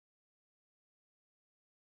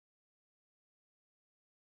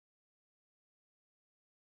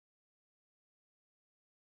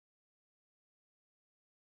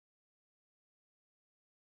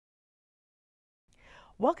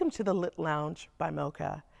Welcome to the Lit Lounge by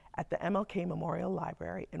Mocha at the MLK Memorial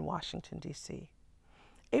Library in Washington, D.C.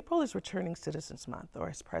 April is Returning Citizens Month, or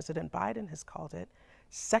as President Biden has called it,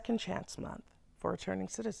 Second Chance Month for returning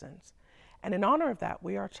citizens. And in honor of that,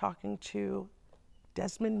 we are talking to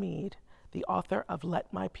Desmond Meade, the author of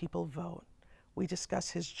Let My People Vote. We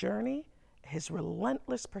discuss his journey, his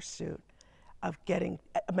relentless pursuit of getting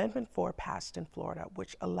Amendment 4 passed in Florida,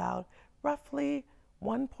 which allowed roughly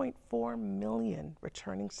 1.4 million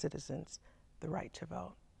returning citizens the right to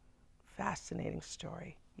vote. Fascinating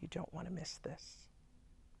story. You don't want to miss this.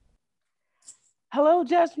 Hello,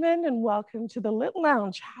 Desmond, and welcome to the Lit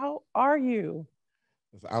Lounge. How are you?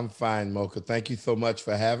 I'm fine, Mocha. Thank you so much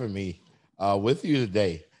for having me with you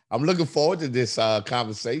today. I'm looking forward to this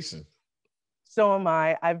conversation. So am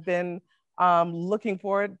I. I've been looking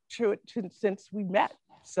forward to it since we met.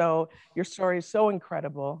 So your story is so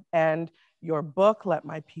incredible. And your book, Let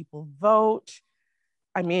My People Vote.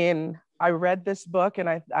 I mean, I read this book and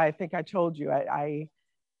I think I told you,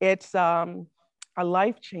 it's a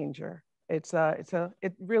life changer.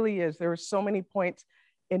 It really is. There were so many points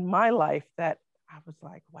in my life that I was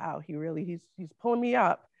like, wow, he's pulling me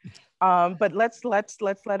up. But let's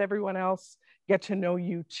let everyone else get to know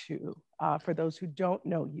you too. For those who don't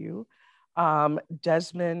know you,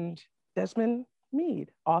 Desmond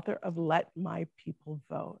Meade, author of Let My People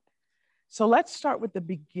Vote. So let's start with the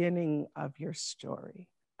beginning of your story.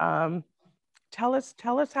 Tell us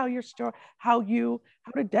how your story, how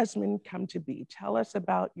did Desmond come to be? Tell us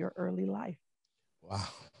about your early life. Wow.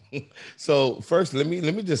 So first, let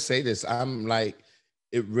me just say this. I'm like,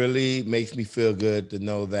 it really makes me feel good to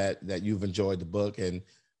know that you've enjoyed the book, and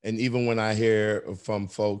even when I hear from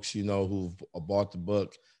folks, who've bought the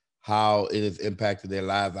book, how it has impacted their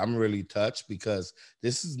lives, I'm really touched because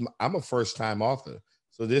I'm a first time author.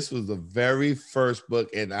 So this was the very first book,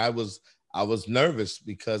 and I was nervous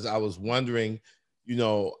because I was wondering,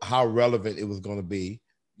 how relevant it was going to be,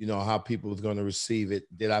 how people was going to receive it.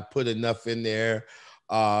 Did I put enough in there?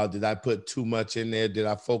 Did I put too much in there? Did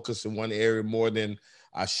I focus in one area more than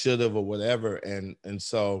I should have, or whatever? And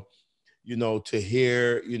so, to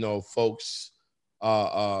hear, folks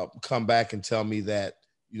come back and tell me that,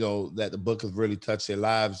 that the book has really touched their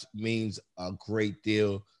lives means a great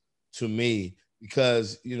deal to me.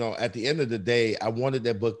 Because, at the end of the day, I wanted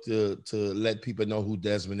that book to let people know who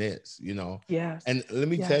Desmond is, Yes. And let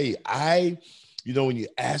me tell Yes. you, when you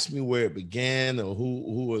ask me where it began or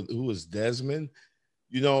who is Desmond,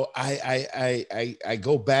 I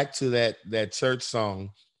go back to that church song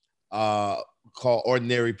called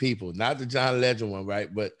Ordinary People, not the John Legend one,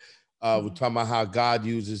 right? But we're talking about how God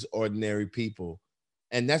uses ordinary people.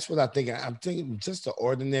 And that's what I think. I'm thinking just an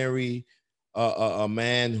ordinary a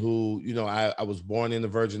man who, I was born in the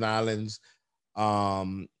Virgin Islands.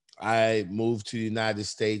 I moved to the United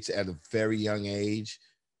States at a very young age.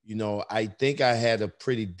 I think I had a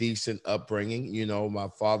pretty decent upbringing. My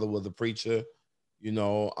father was a preacher,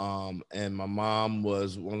 and my mom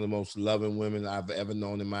was one of the most loving women I've ever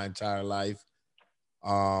known in my entire life.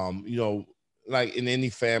 Um, you know, like in any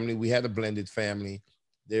family, we had a blended family.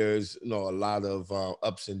 There's, a lot of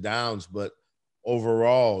ups and downs, but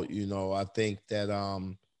overall, I think that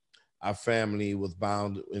our family was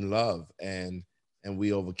bound in love, and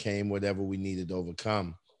we overcame whatever we needed to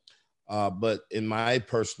overcome. But in my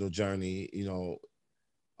personal journey, in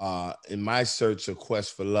my search or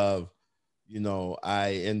quest for love,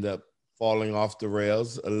 I end up falling off the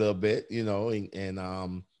rails a little bit,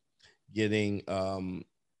 and getting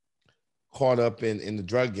caught up in the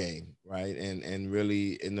drug game, right? And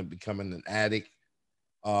really end up becoming an addict.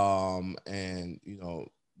 And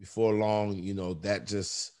before long, that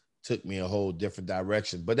just took me a whole different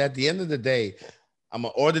direction. But at the end of the day, I'm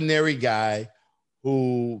an ordinary guy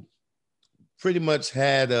who pretty much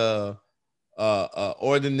had a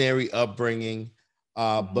ordinary upbringing,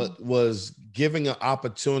 but was given an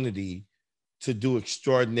opportunity to do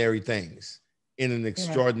extraordinary things in an Yeah.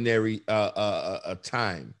 extraordinary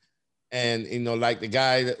time. And like the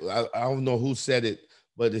guy that I don't know who said it,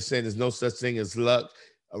 but they said there's no such thing as luck.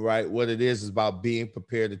 All right, what it is about being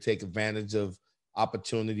prepared to take advantage of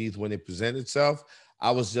opportunities when they present itself.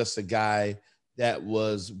 I was just a guy that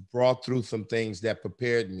was brought through some things that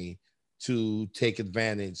prepared me to take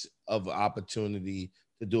advantage of opportunity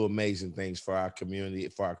to do amazing things for our community,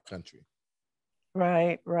 for our country.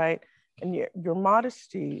 Right, right. And your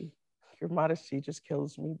modesty just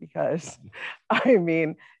kills me because I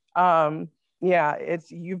mean, um, yeah,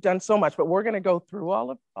 you've done so much, but we're going to go through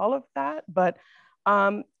all of that. But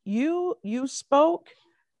you spoke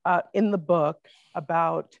in the book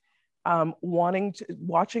about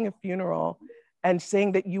watching a funeral and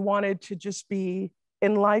saying that you wanted to just be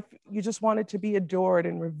in life, you just wanted to be adored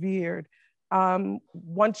and revered.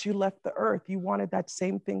 Once you left the earth, you wanted that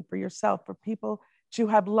same thing for yourself, for people to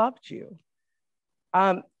have loved you.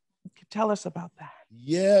 Tell us about that.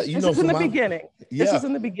 Yeah, This is in the beginning. This yeah, is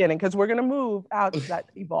in the beginning, because we're going to move out that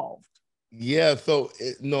evolved. yeah. So,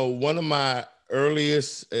 no, one of my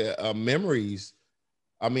earliest memories.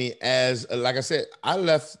 I mean, as like I said, I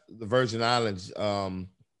left the Virgin Islands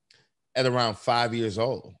at around 5 years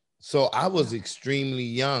old. So I was extremely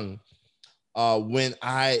young when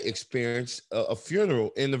I experienced a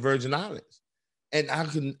funeral in the Virgin Islands, and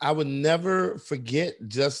I would never forget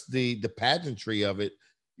just the pageantry of it,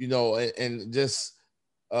 and just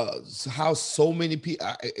how so many people.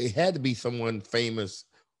 It had to be someone famous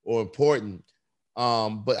or important,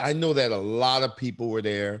 but I know that a lot of people were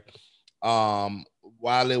there.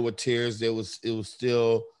 While there were tears, it was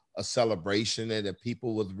still a celebration, and that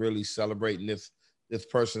people was really celebrating this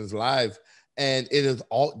person's life, and it is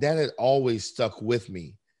all that had always stuck with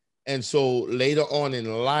me. And so later on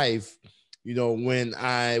in life, when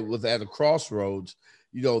I was at a crossroads,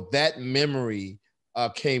 that memory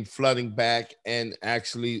came flooding back and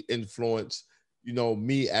actually influenced,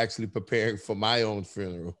 me actually preparing for my own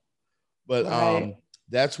funeral. But Right.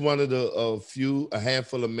 that's one of the a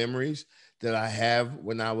handful of memories that I have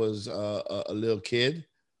when I was a little kid.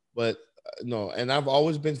 But no, and I've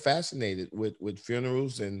always been fascinated with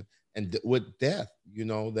funerals and with death.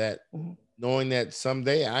 That Mhm. knowing that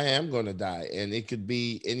someday I am going to die, and it could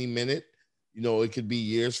be any minute. It could be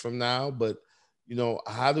years from now. But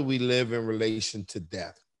how do we live in relation to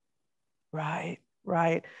death? Right,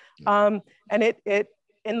 right. And it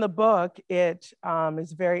in the book, it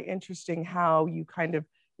is very interesting how you kind of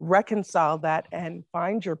reconcile that and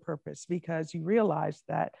find your purpose, because you realize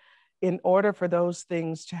that in order for those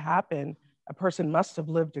things to happen, a person must have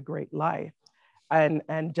lived a great life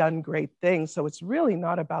and done great things. So it's really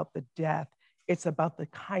not about the death, it's about the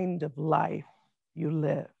kind of life you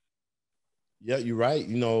live. Yeah, you're right.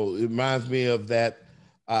 It reminds me of that.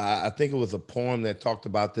 I think it was a poem that talked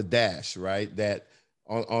about the dash, right? That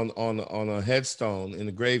on a headstone in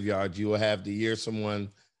the graveyard, you will have the year someone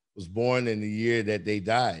was born and the year that they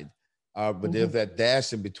died. But there's Mhm. that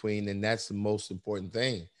dash in between, and that's the most important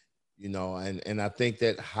thing. And I think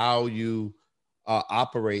that how you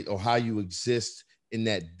operate or how you exist in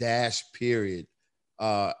that dash period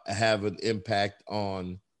have an impact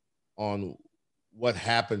on what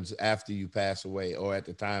happens after you pass away or at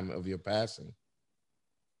the time of your passing.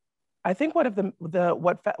 I think one of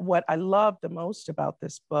what I love the most about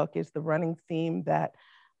this book is the running theme that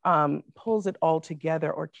pulls it all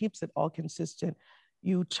together or keeps it all consistent.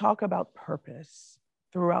 You talk about purpose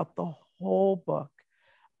throughout the whole book.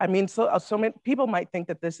 I mean, so many people might think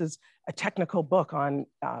that this is a technical book on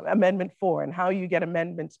Amendment 4 and how you get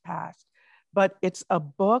amendments passed, but it's a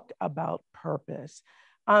book about purpose.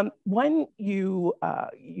 When you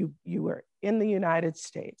were in the United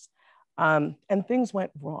States, and things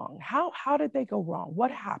went wrong, how did they go wrong?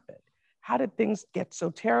 What happened? How did things get so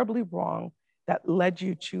terribly wrong that led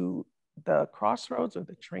you to the crossroads or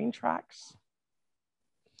the train tracks?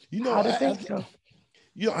 You know, How did I, things go?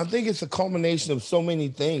 I think it's a culmination of so many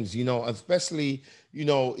things, especially,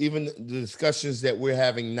 even the discussions that we're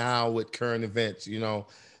having now with current events,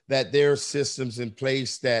 that there are systems in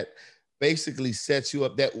place that basically sets you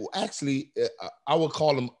up that actually, I would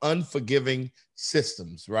call them unforgiving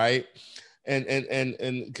systems, right? And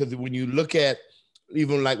because when you look at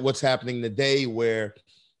even like what's happening today, where,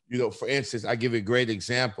 for instance, I give you a great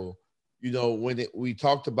example. When we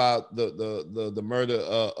talked about the murder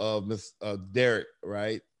of Miss Derek,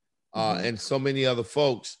 right? Mhm. And so many other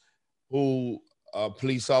folks who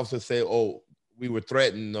police officers say, oh, we were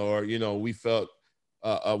threatened, or we felt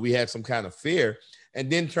we had some kind of fear, and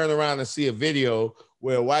then turn around and see a video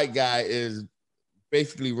where a white guy is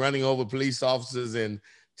basically running over police officers and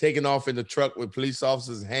taking off in the truck with police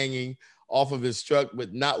officers hanging off of his truck,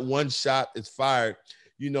 but not one shot is fired.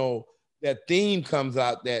 You know, that theme comes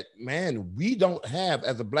out that, man, we don't have,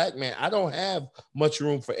 as a black man, I don't have much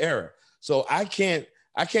room for error. So I can't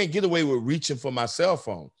get away with reaching for my cell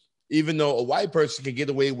phone, even though a white person can get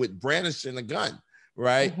away with brandishing a gun,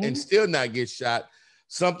 right? And Mhm. still not get shot.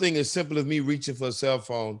 Something as simple as me reaching for a cell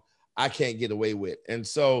phone, I can't get away with. And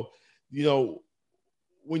so, you know,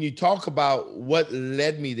 when you talk about what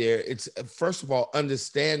led me there, it's first of all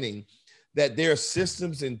understanding that there are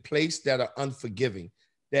systems in place that are unforgiving,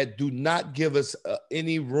 that do not give us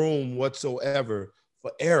any room whatsoever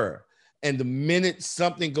for error. And the minute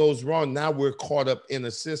something goes wrong, now we're caught up in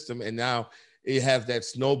a system, and now it has that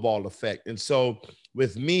snowball effect. And so,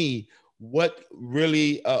 with me, what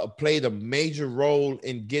really played a major role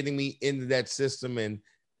in getting me into that system and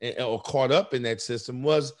or caught up in that system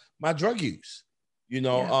was my drug use. You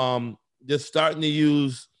know, just starting to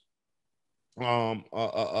use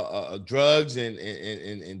drugs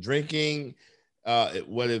and drinking.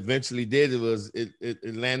 What eventually did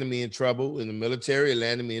it landed me in trouble in the military. It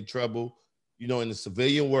landed me in trouble, you know, in the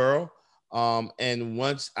civilian world. And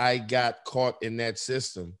once I got caught in that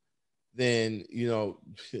system, then, you know,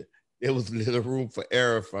 there was little room for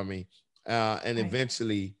error for me. And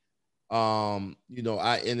eventually, you know,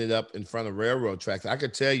 I ended up in front of railroad tracks. I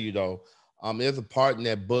could tell you though, there's a part in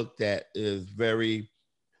that book that is very,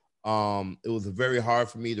 it was very hard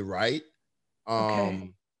for me to write.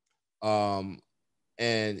 Um,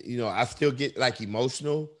 and you know, I still get like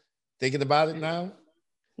emotional thinking about it now.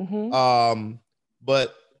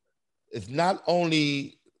 But it's not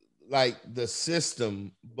only like the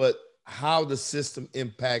system, but how the system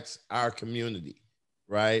impacts our community,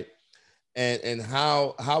 right? And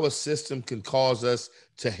how a system can cause us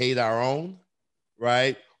to hate our own,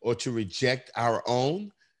 right? Or to reject our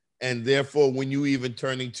own. And therefore, when you even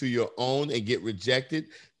turn into your own and get rejected,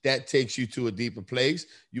 that takes you to a deeper place.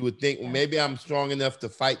 You would think, well, maybe I'm strong enough to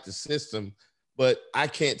fight the system, but I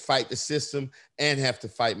can't fight the system and have to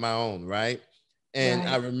fight my own, right? And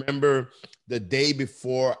I remember the day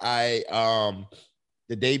before I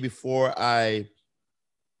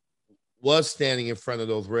was standing in front of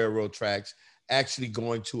those railroad tracks, actually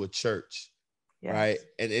going to a church, right?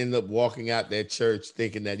 And end up walking out that church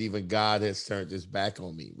thinking that even God has turned his back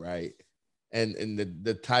on me, right? And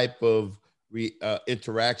the type of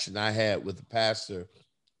interaction I had with the pastor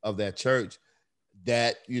of that church,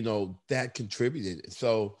 that, you know, that contributed.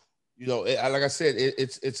 So, you know, like I said,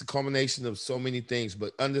 it's a combination of so many things,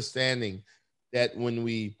 but understanding that when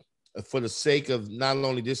we, for the sake of not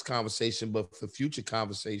only this conversation, but for future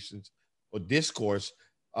conversations or discourse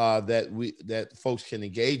that folks can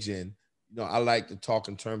engage in, you know, I like to talk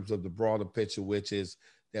in terms of the broader picture, which is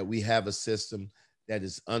that we have a system that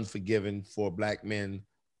is unforgiving for Black men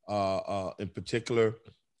in particular,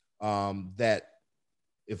 that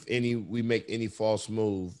if we make any false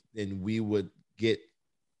move, then we would get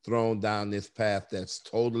thrown down this path that's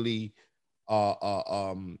totally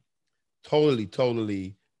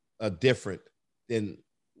different than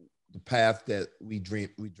the path that we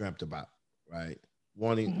dreamt about, right?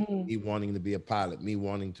 Me wanting to be a pilot, me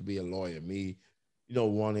wanting to be a lawyer, me, you know,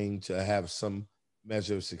 wanting to have some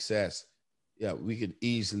measure of success. Yeah, we could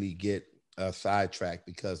easily get sidetracked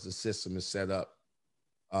because the system is set up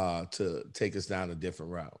to take us down a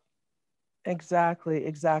different route. Exactly.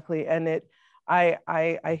 And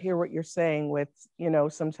I hear what you're saying with, you know,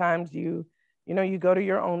 sometimes you go to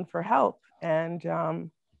your own for help, and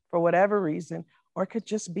for whatever reason, or it could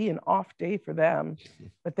just be an off day for them,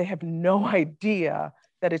 but they have no idea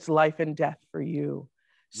that it's life and death for you.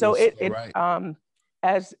 So Right.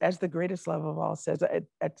 As the greatest love of all says,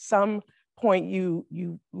 at some point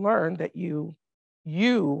you learn that you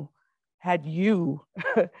had you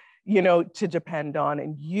you know, to depend on,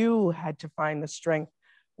 and you had to find the strength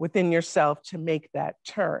within yourself to make that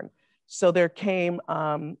turn. So there came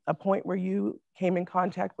a point where you came in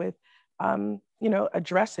contact with, you know,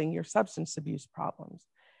 addressing your substance abuse problems.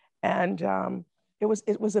 And it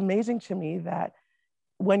was amazing to me that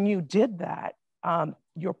when you did that,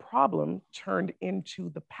 your problem turned into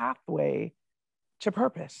the pathway to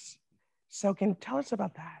purpose. So can you tell us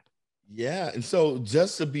about that? Yeah, and so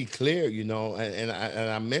just to be clear, you know, and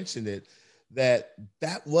I mentioned it, that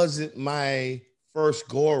wasn't my first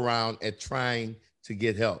go around at trying to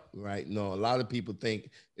get help, right? No, a lot of people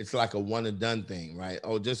think it's like a one and done thing, right?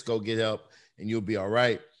 Oh, just go get help and you'll be all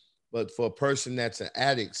right. But for a person that's an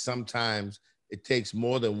addict, sometimes it takes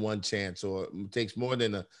more than one chance, or it takes more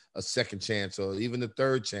than a second chance, or even a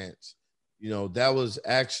third chance. You know, that was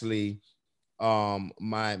actually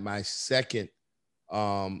my second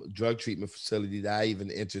drug treatment facility that I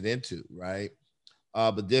even entered into, right?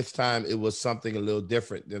 But this time it was something a little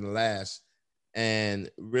different than the last. And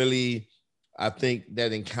really, I think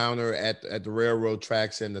that encounter at the railroad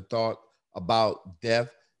tracks and the thought about death,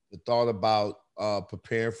 the thought about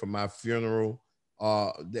preparing for my funeral,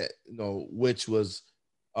 that, you know, which was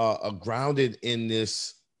grounded in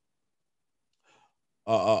this,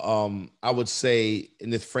 I would say, in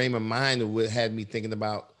this frame of mind, what had me thinking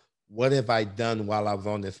about what have I done while I was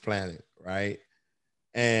on this planet, right?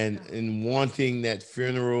 And wanting that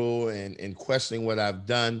funeral and questioning what I've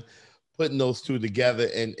done, putting those two together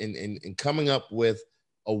and coming up with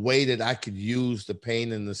a way that I could use the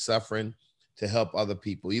pain and the suffering to help other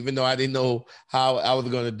people. Even though I didn't know how I was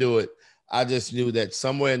going to do it, I just knew that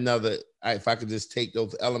somewhere or another, if I could just take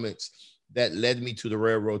those elements that led me to the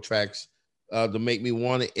railroad tracks, to make me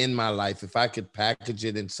want to end my life. If I could package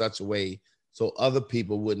it in such a way so other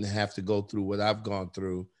people wouldn't have to go through what I've gone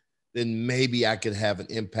through, then maybe I could have an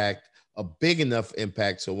impact, a big enough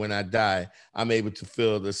impact, so when I die, I'm able to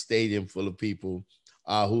fill the stadium full of people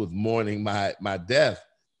who is mourning my death.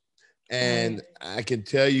 And I can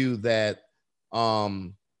tell you that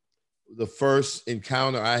um, the first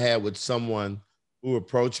encounter I had with someone who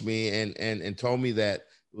approached me and told me that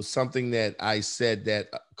it was something that I said that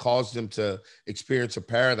caused them to experience a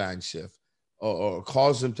paradigm shift, or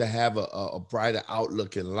caused them to have a brighter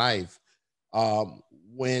outlook in life. Um,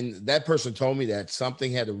 when that person told me that,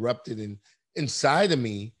 something had erupted inside of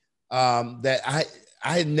me, that I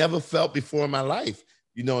had never felt before in my life.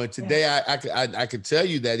 And today I could tell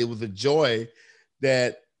you that it was a joy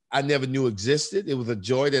that I never knew existed. It was a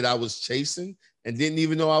joy that I was chasing and didn't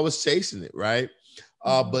even know I was chasing it, right?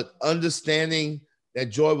 But understanding that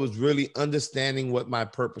joy was really understanding what my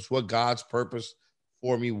purpose, what God's purpose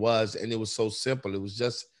for me was. And it was so simple. It was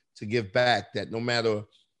just to give back, that no matter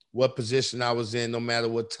what position I was in, no matter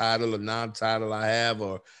what title or non-title I have,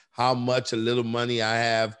 or how much or little money I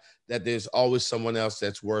have, that there's always someone else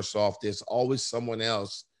that's worse off. There's always someone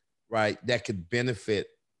else, right, that could benefit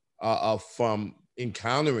from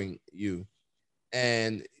encountering you.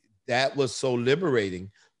 And that was so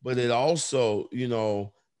liberating. But it also,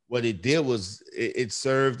 what it did was it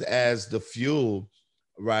served as the fuel,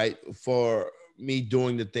 right, for me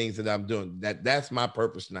doing the things that I'm doing. That's my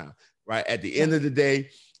purpose now, right? At the end of the day,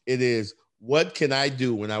 it is, what can I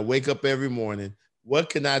do when I wake up every morning? What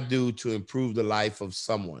can I do to improve the life of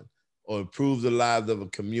someone, or improve the lives of a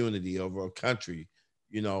community, of a country?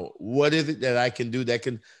 What is it that I can do that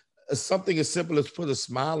can, something as simple as put a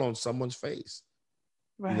smile on someone's face,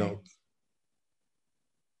 Right.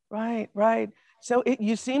 Right. So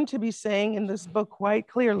you seem to be saying in this book quite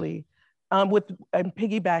clearly, and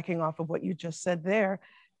piggybacking off of what you just said there,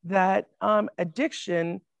 that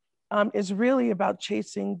addiction is really about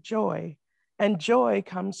chasing joy, and joy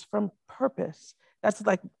comes from purpose. That's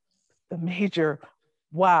like the major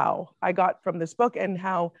wow I got from this book, and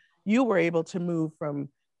how you were able to move from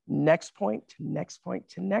next point to next point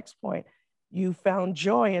to next point. You found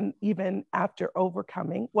joy, and even after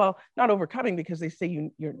overcoming, well, not overcoming, because they say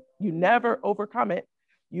you never overcome it,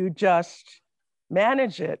 you just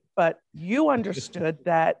manage it. But you understood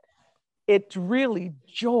that it's really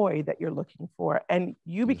joy that you're looking for, and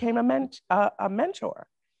you became a mentor.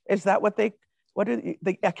 Is that what are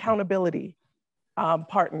the accountability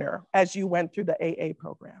partner as you went through the AA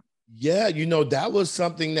program? Yeah, that was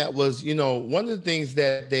something that was, one of the things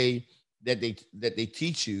that they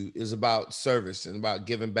teach you is about service and about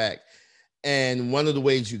giving back. And one of the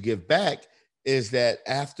ways you give back is that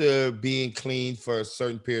after being clean for a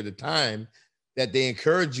certain period of time, that they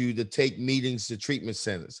encourage you to take meetings to treatment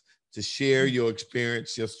centers to share your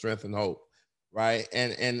experience, your strength and hope, right?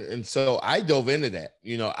 And so I dove into that.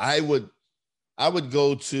 I would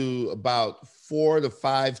go to about 4 to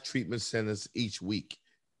 5 treatment centers each week,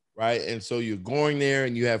 right? And so you're going there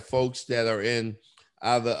and you have folks that are in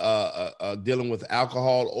either dealing with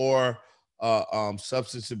alcohol or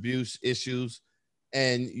substance abuse issues,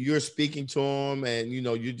 and you're speaking to them, and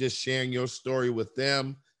you're just sharing your story with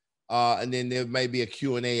them, and then there may be a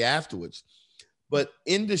Q&A afterwards. But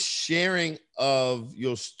in the sharing of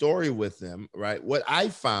your story with them, right, what I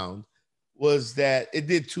found was that it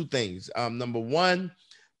did two things. Number one,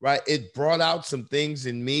 right, it brought out some things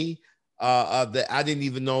in me that I didn't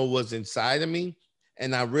even know was inside of me.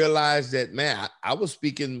 And I realized that, man, I was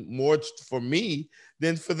speaking more for me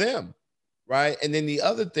than for them, right? And then the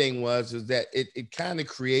other thing is that it kind of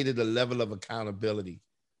created a level of accountability,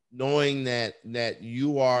 knowing that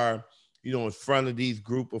you are, in front of these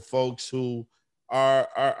group of folks who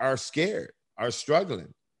are scared, are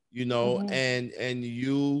struggling, and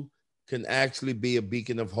you can actually be a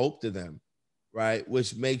beacon of hope to them, right?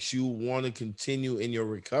 Which makes you want to continue in your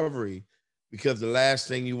recovery, because the last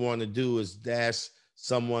thing you want to do is dash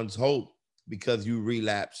someone's hope because you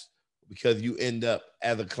relapse, because you end up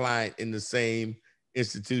as a client in the same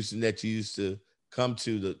institution that you used to come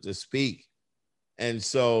to speak. And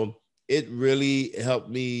so it really helped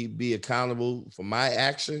me be accountable for my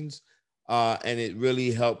actions. And it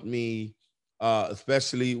really helped me,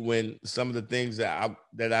 especially when some of the things that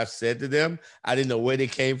I've said to them, I didn't know where they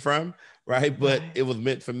came from, right? But it was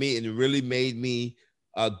meant for me, and it really made me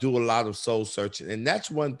do a lot of soul searching. And that's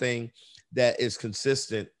one thing that is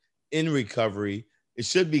consistent in recovery. It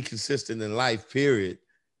should be consistent in life, period,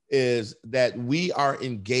 is that we are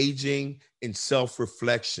engaging in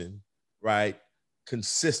self-reflection, right?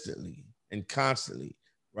 Consistently and constantly.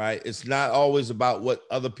 right? It's not always about what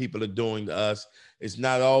other people are doing to us. It's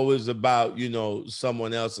not always about,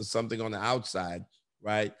 someone else or something on the outside,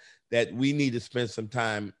 right? That we need to spend some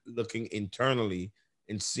time looking internally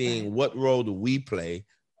and Right. seeing what role do we play,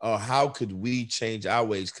 or how could we change our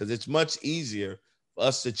ways? Because it's much easier for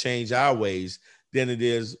us to change our ways than it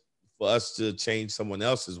is for us to change someone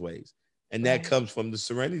else's ways. And that Right. comes from the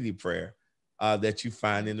serenity prayer that you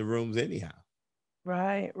find Right. in the rooms anyhow.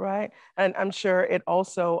 Right, right. And I'm sure it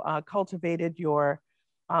also cultivated your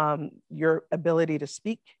ability to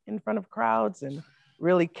speak in front of crowds and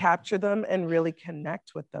really capture them and really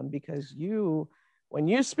connect with them, because when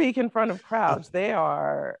you speak in front of crowds, they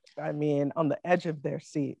are, I mean, on the edge of their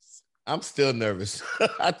seats. I'm still nervous.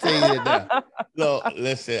 I tell you that now. No,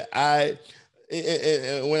 listen,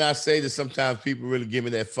 when I say this, sometimes people really give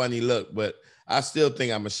me that funny look, but I still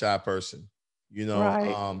think I'm a shy person.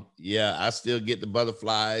 Right. Yeah, I still get the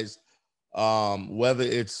butterflies. Whether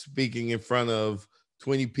it's speaking in front of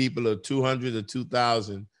 20 people or 200 or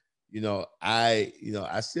 2,000, I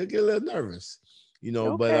still get a little nervous,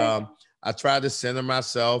 but Okay. I try to center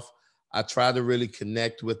myself. I try to really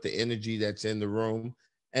connect with the energy that's in the room.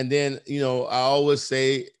 And then, I always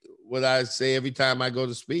say what I say every time I go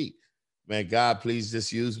to speak. Man, God, please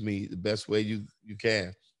just use me the best way you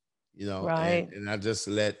can, and Right. I just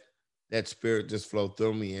let that spirit just flow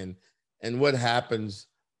through me. And what happens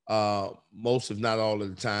most, if not all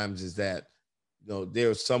of the times, is that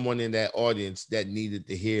there's someone in that audience that needed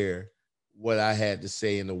to hear what I had to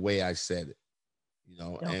say in the way I said it,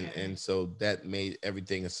 and Okay. so that made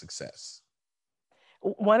everything a success.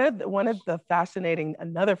 One of the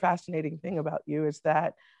another fascinating thing about you is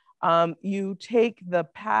that you take the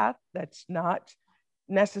path that's not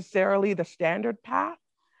necessarily the standard path,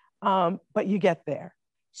 but you get there.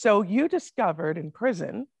 So you discovered in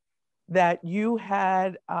prison that you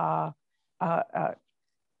had, what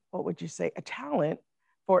would you say, a talent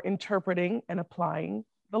for interpreting and applying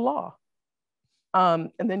the law.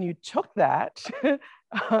 And then you took that.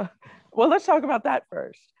 Well, let's talk about that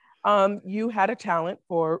first. You had a talent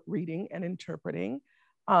for reading and interpreting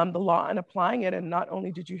the law and applying it. And not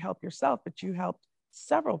only did you help yourself, but you helped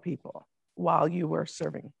several people while you were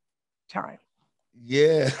serving time.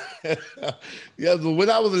 Yeah. Yeah, but when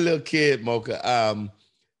I was a little kid, Mocha,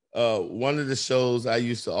 one of the shows I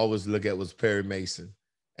used to always look at was Perry Mason.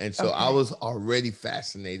 And so I Okay. was already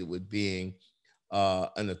fascinated with being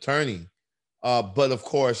an attorney. But of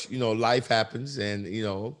course, life happens, and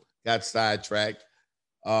got sidetracked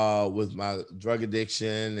with my drug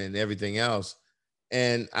addiction and everything else.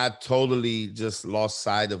 And I totally just lost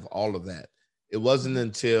sight of all of that. It wasn't Mhm.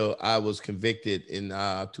 until I was convicted in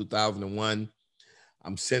 2001.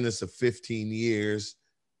 I'm sentenced to 15 years.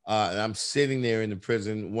 And I'm sitting there in the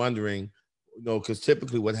prison wondering, because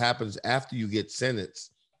typically what happens after you get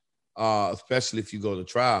sentenced, especially if you go to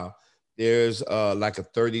trial, there's like a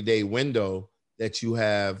 30-day window that you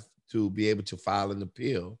have to be able to file an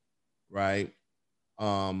appeal, right?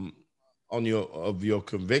 Um, on your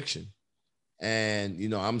conviction.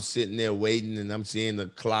 And I'm sitting there waiting, and I'm seeing the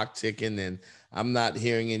clock ticking, and I'm not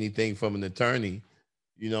hearing anything from an attorney,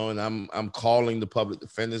 and I'm calling the public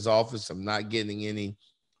defender's office. I'm not getting any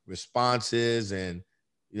responses, and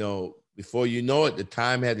before you know it, the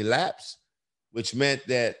time had elapsed, which meant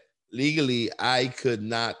that legally I could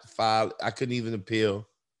not file. I couldn't even appeal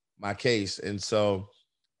my case. And so,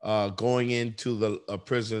 going into the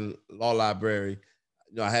prison law library,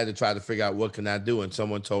 I had to try to figure out what can I do. And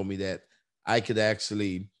someone told me that I could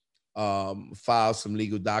actually file some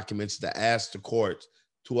legal documents to ask the court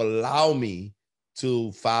to allow me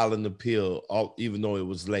to file an appeal, even though it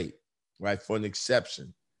was late, right, for an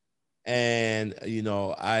exception. And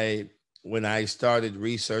I when I started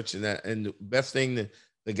researching that, and the best thing that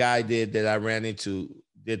the guy did that I ran into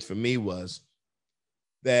did for me was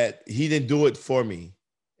that he didn't do it for me.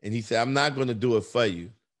 And he said, I'm not going to do it for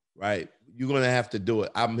you, right? You're going to have to do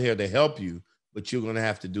it. I'm here to help you, but you're going to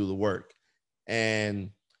have to do the work.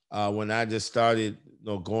 And when I just started,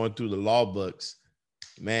 going through the law books,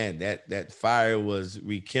 man, that fire was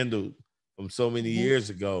rekindled from so many Mhm. years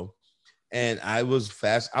ago. And I was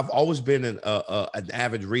fast. I've always been an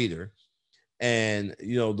avid reader, and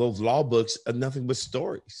those law books are nothing but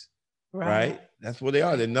stories, Right. right? That's what they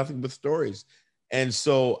are. They're Right. nothing but stories. And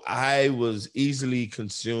so I was easily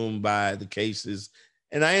consumed by the cases,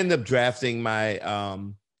 and I ended up drafting my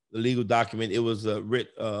the legal document. It was a writ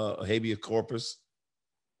habeas corpus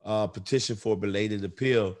petition for belated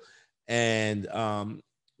appeal, and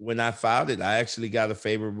when I filed it, I actually got a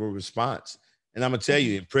favorable response. And I'm gonna tell Mhm.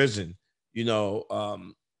 you, in prison, you know,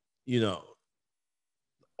 um, you know,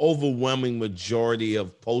 overwhelming majority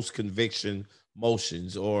of post conviction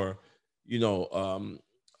motions or, you know,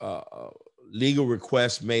 legal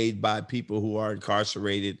requests made by people who are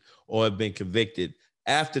incarcerated or have been convicted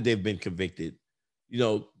after they've been convicted, you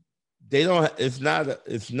know, they don't. It's not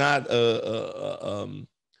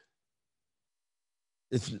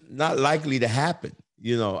likely to happen.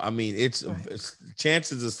 You know, I mean, it's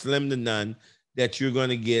chances are slim to none that you're going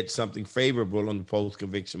to get something favorable on the post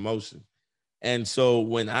conviction motion. And so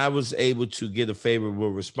when I was able to get a favorable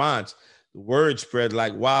response, the word spread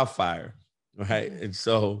like wildfire, right? And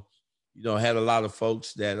so, you know, I had a lot of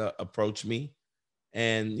folks that approached me,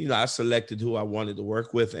 and you know, I selected who I wanted to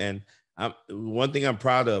work with. And one thing I'm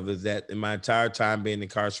proud of is that in my entire time being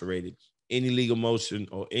incarcerated, any legal motion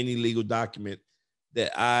or any legal document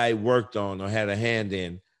that I worked on or had a hand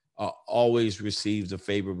in always received a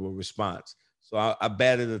favorable response. So I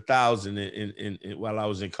batted 1,000 while I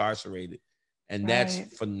was incarcerated, and that's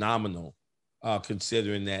phenomenal,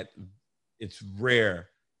 considering that it's rare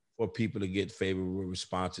for people to get favorable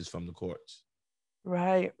responses from the courts.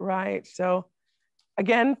 Right, right. So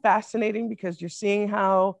again, fascinating because you're seeing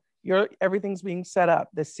how everything's being set up,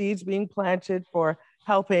 the seeds being planted for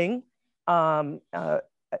helping the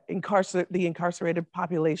incarcerated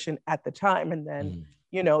population at the time. And then,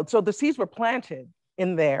 you know, so the seeds were planted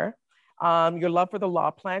in there. Your love for the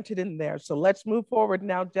law planted in there. So let's move forward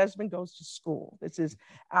now. Desmond goes to school. This is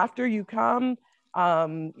after you come,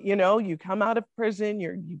 you know, you come out of prison,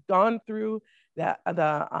 you've gone through the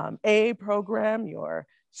AA program, you're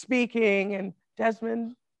speaking, and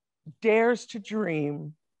Desmond dares to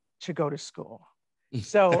dream to go to school.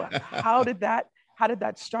 So how did that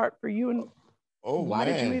start for you? And why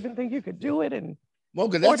did you even think you could do it? And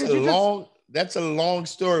Mocha, that's a long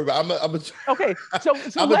story, but I'm okay. So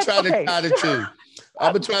I'm gonna try to tie the two.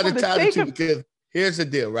 I'm gonna try to tie the two because here's the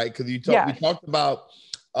deal, right? Because we talked about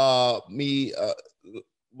me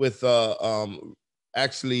with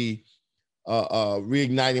actually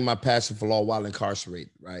reigniting my passion for law while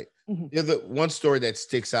incarcerated, right? There's one story that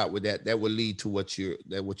sticks out with that would lead to what you're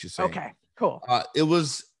saying. Okay, cool. I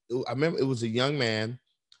remember it was a young man.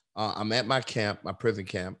 I'm at my camp, my prison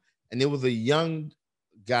camp, and there was a young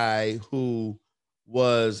guy who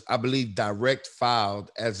was, I believe, direct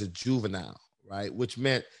filed as a juvenile, right? Which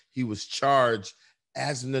meant he was charged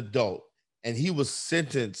as an adult, and he was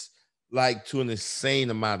sentenced like to an insane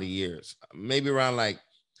amount of years, maybe around like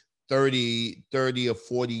 30 or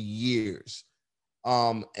 40 years.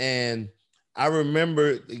 And I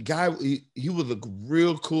remember the guy, he was a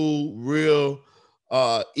real cool, real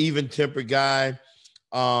even-tempered guy.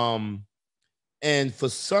 And for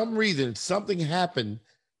some reason, something happened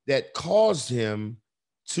that caused him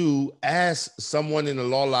to ask someone in the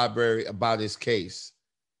law library about his case.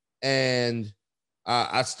 And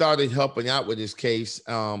I started helping out with his case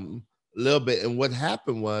a little bit. And what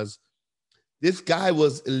happened was this guy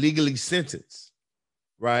was illegally sentenced,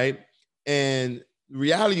 right? And the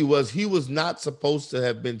reality was he was not supposed to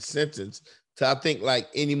have been sentenced to, I think, like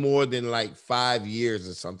any more than like 5 years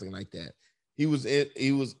or something like that. He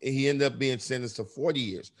ended up being sentenced to 40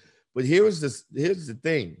 years. But here's the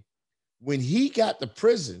thing. When he got to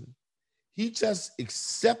prison, he just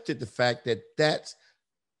accepted the fact that that's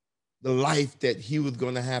the life that he was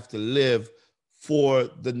going to have to live for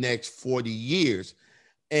the next 40 years.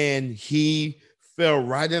 And he fell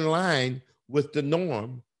right in line with the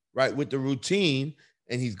norm, right, with the routine.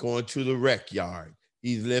 And he's going to the rec yard.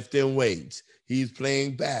 He's lifting weights. He's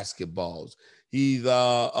playing basketballs. He's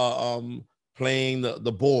playing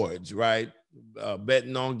the boards, right,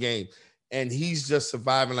 betting on games. And he's just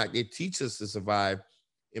surviving like they teach us to survive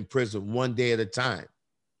in prison, one day at a time.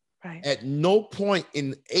 Right. At no point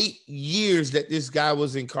in 8 years that this guy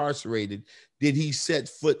was incarcerated did he set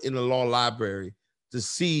foot in the law library to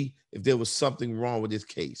see if there was something wrong with his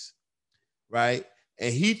case, right?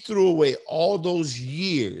 And he threw away all those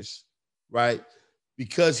years, right,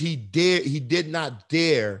 because he did not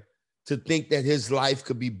dare to think that his life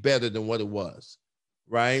could be better than what it was,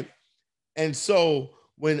 right? And so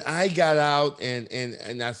when I got out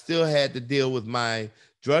and I still had to deal with my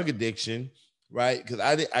drug addiction, right?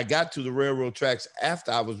 Because I got to the railroad tracks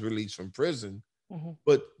after I was released from prison,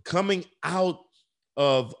 but coming out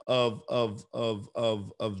of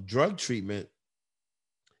drug treatment,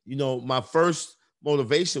 you know, my first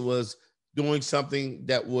motivation was doing something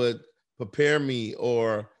that would prepare me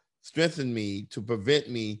or strengthen me to prevent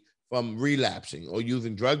me from relapsing or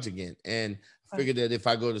using drugs again. And I figured that if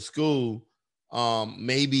I go to school,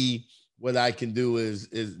 maybe what I can do is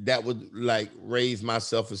that would like raise my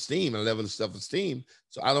self-esteem and level of self-esteem,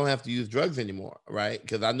 so I don't have to use drugs anymore, right?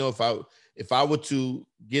 Because I know if I were to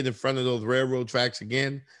get in front of those railroad tracks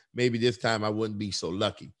again, maybe this time I wouldn't be so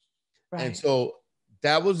lucky. And Right. so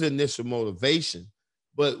that was the initial motivation.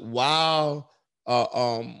 But while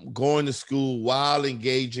going to school, while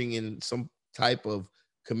engaging in some type of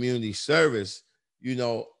community service, you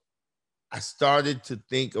know, I started to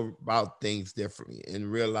think about things differently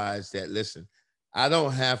and realize that, listen, I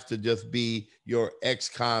don't have to just be your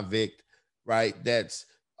ex-convict, right? That's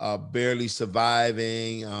barely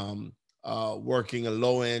surviving, working a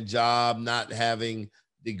low-end job, not having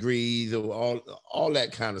degrees or all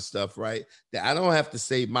that kind of stuff, right? That I don't have to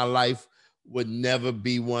say my life would never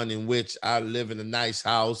be one in which I live in a nice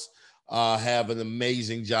house, have an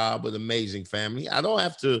amazing job with amazing family. I don't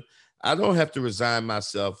have to resign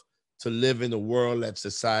myself to live in the world that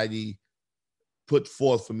society put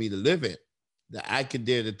forth for me to live in. That I can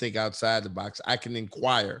dare to think outside the box. I can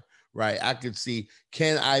inquire, right? I can see,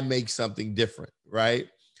 can I make something different, right?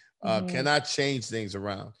 Mm-hmm. Can I change things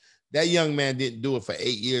around? That young man didn't do it for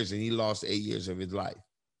 8 years and he lost 8 years of his life,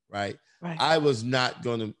 right? Right. I was not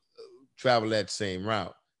going to travel that same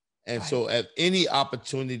route. And Right. so at any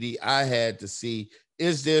opportunity I had to see,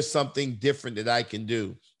 is there something different that I can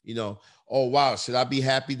do? You know, oh, wow, should I be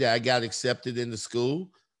happy that I got accepted into school?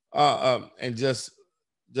 And just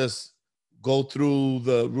go through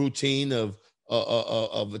the routine of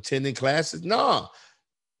attending classes? No.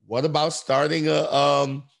 What about starting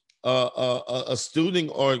a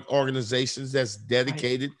student or organizations that's Right.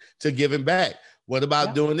 dedicated to giving back? What about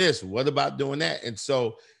Yep. doing this? What about doing that? And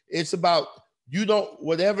so it's about, you don't,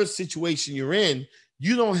 whatever situation you're in,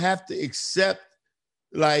 you don't have to accept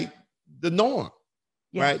like the norm,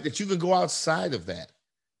 Yes. right? That you can go outside of that.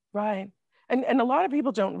 Right. And a lot of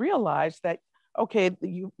people don't realize that, okay,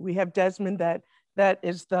 we have Desmond that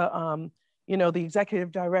is the the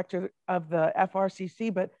executive director of the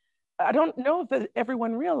FRCC, but I don't know that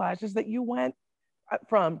everyone realizes that you went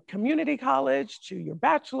from community college to your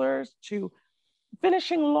bachelor's to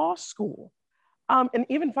finishing law school, and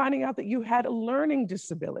even finding out that you had a learning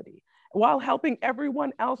disability while helping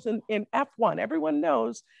everyone else in F1. Everyone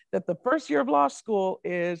knows that the first year of law school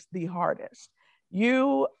is the hardest.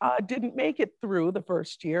 You didn't make it through the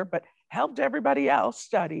first year, but helped everybody else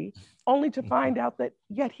study, only to find out that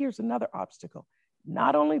yet here's another obstacle.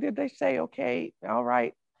 Not only did they say, okay, all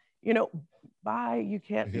right, you know, bye, you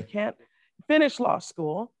can't finish law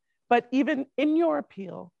school, but even in your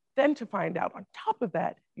appeal, then to find out on top of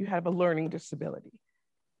that, you have a learning disability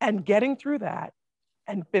and getting through that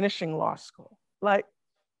and finishing law school. Like,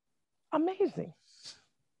 amazing.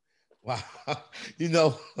 Wow. You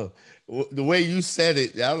know, the way you said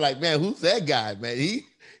it, I'm like, man, who's that guy, man?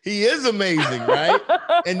 He is amazing, right?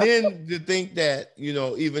 And then to think that, you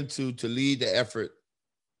know, even to lead the effort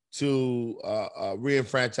to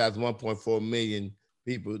re-enfranchise 1.4 million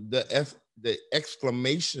people, the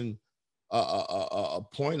exclamation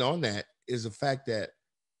point on that is the fact that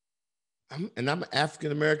I'm an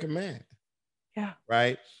African American man, Yeah.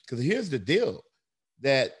 right? Because here's the deal,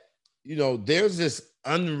 that you know there's this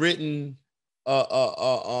unwritten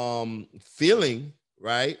feeling,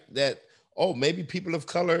 right, that, oh, maybe people of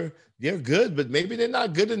color, they're good, but maybe they're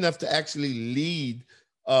not good enough to actually lead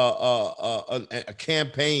a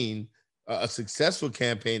campaign, a successful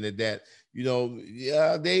campaign at that. You know,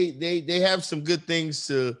 yeah, they have some good things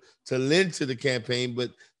to lend to the campaign,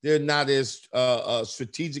 but they're not as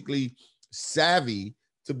strategically savvy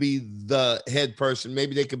to be the head person.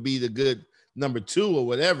 Maybe they could be the good number two or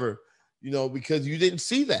whatever, you know, because you didn't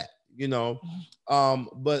see that, you know.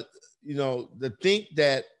 But you know, to think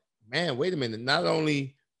that, man, wait a minute, not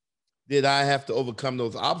only did I have to overcome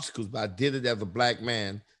those obstacles, but I did it as a black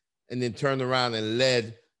man, and then turned around and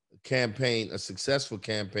led a campaign, a successful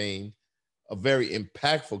campaign, a very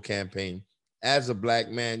impactful campaign as a black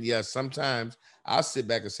man. Yeah, sometimes I'll sit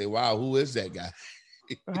back and say, wow, who is that guy?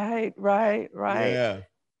 Right, right, right. Yeah.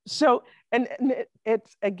 So, and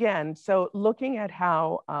it's again, so looking at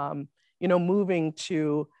how, moving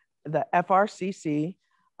to the FRCC,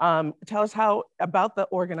 tell us how about the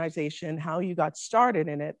organization, how you got started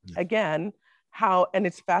in it. Again, how, and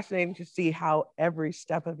it's fascinating to see how every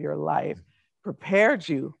step of your life prepared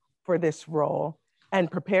you for this role and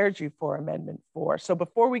prepared you for Amendment 4. So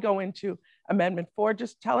before we go into Amendment 4,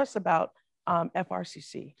 just tell us about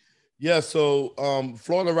FRCC. Yeah, so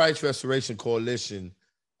Florida Rights Restoration Coalition,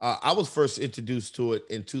 I was first introduced to it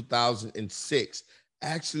in 2006,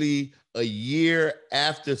 actually a year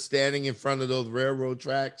after standing in front of those railroad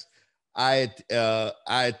tracks. I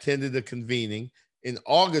attended a convening in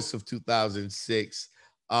August of 2006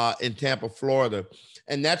 in Tampa, Florida,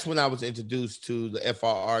 and that's when I was introduced to the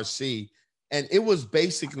FRRC, and it was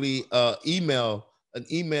basically an email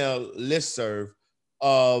listserv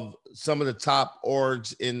of some of the top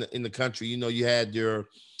orgs in the country. You know, you had your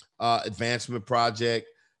Advancement Project,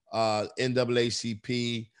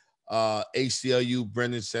 NAACP, ACLU,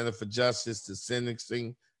 Brennan Center for Justice, the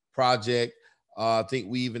Sentencing Project. I think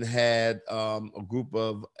we even had a group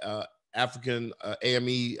of African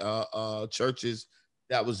AME churches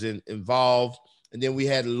that was involved. And then we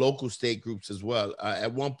had local state groups as well.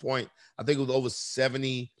 At one point, I think it was over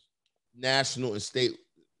 70 national and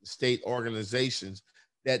state organizations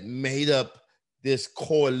that made up this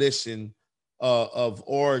coalition of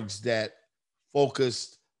orgs that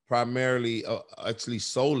focused primarily, actually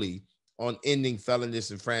solely, on ending felony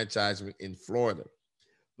disenfranchisement in Florida.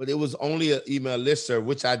 But it was only an email listserv,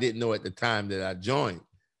 which I didn't know at the time that I joined.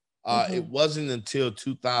 It wasn't until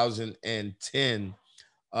 2010,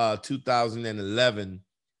 2011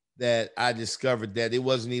 that I discovered that it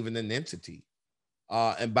wasn't even an entity.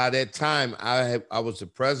 And by that time, I was the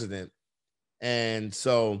president. And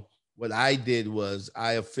so what I did was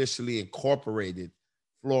I officially incorporated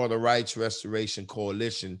Florida Rights Restoration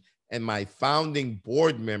Coalition, and my founding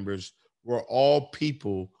board members were all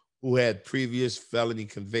people who had previous felony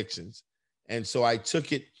convictions. And so I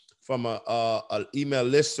took it from an email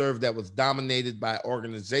listserv that was dominated by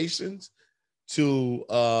organizations to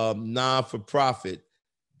non-for-profit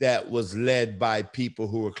that was led by people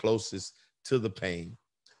who were closest to the pain.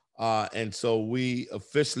 And so we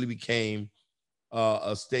officially became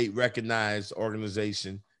a state recognized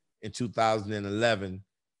organization in 2011.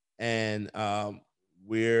 And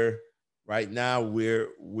we're right now,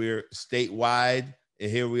 we're statewide. And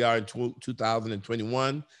here we are in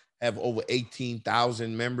 2021, have over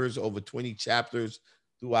 18,000 members, over 20 chapters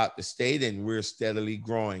throughout the state. And we're steadily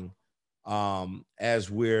growing as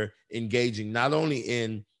we're engaging not only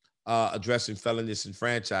in addressing felony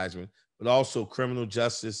disenfranchisement, but also criminal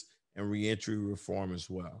justice and reentry reform as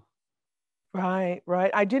well. Right,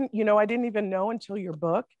 right. I didn't even know until your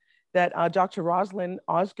book that Dr. Rosalind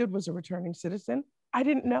Osgood was a returning citizen. I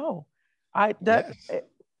didn't know.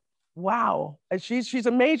 Wow. She's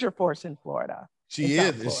a major force in Florida. She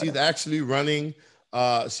is, and she's actually running.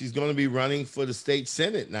 She's going to be running for the state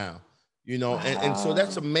Senate now. Wow. And so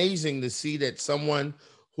that's amazing to see that someone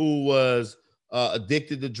who was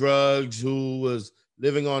addicted to drugs, who was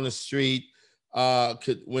living on the street,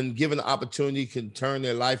 could, when given the opportunity, can turn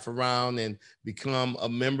their life around and become a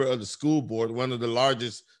member of the school board, one of the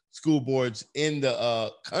largest school boards in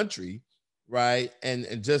the country, right?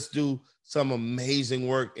 And just do some amazing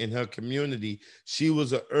work in her community. She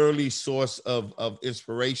was an early source of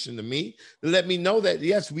inspiration to me, to let me know that,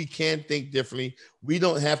 yes, we can think differently. We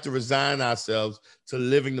don't have to resign ourselves to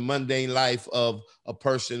living the mundane life of a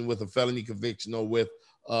person with a felony conviction or with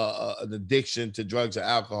an addiction to drugs or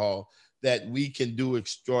alcohol, that we can do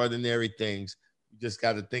extraordinary things. We just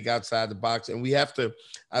got to think outside the box. And we have to,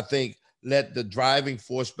 I think, let the driving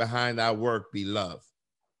force behind our work be love.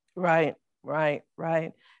 Right, right,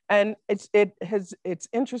 right. And it's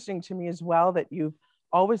interesting to me as well that you've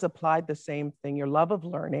always applied the same thing, your love of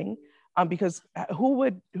learning, because who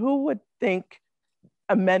would think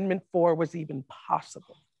Amendment 4 was even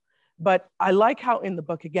possible? But I like how in the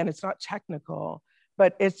book, again, it's not technical,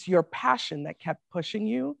 but it's your passion that kept pushing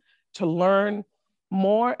you to learn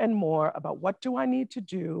more and more about what do I need to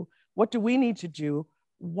do? What do we need to do?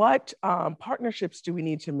 What partnerships do we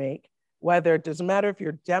need to make? Whether it doesn't matter if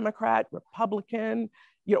you're Democrat, Republican,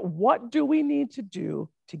 what do we need to do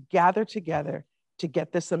to gather together to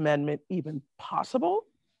get this amendment even possible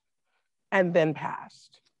and then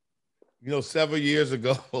passed? Several years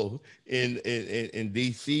ago in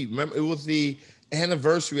DC, remember, it was the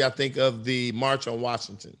anniversary, I think, of the March on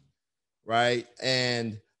Washington, right?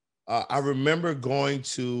 And I remember going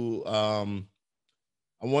to, I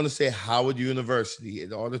want to say Howard University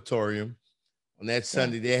at the auditorium on that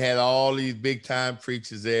Sunday. They had all these big time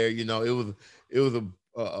preachers there. It was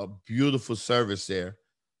a beautiful service there.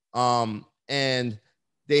 And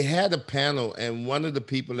they had a panel, and one of the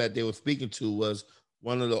people that they were speaking to was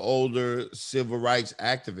one of the older civil rights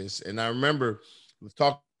activists. And I remember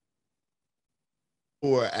talking,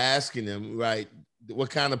 were asking them, right, what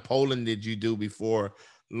kind of polling did you do before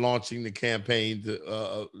launching the campaign,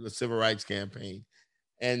 the civil rights campaign?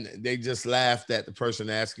 And they just laughed at the person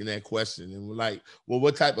asking that question and were like, well,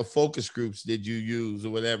 what type of focus groups did you use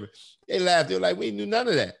or whatever? They laughed. They were like, we knew none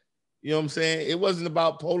of that. You know what I'm saying? It wasn't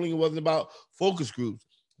about polling. It wasn't about focus groups.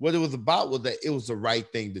 What it was about was that it was the right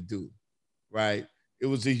thing to do, right? It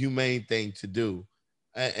was a humane thing to do.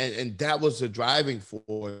 And that was the driving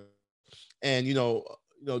force. And,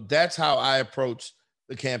 that's how I approach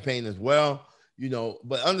the campaign as well.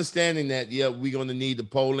 But understanding that, yeah, we're going to need the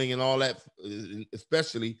polling and all that,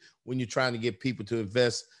 especially when you're trying to get people to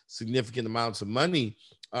invest significant amounts of money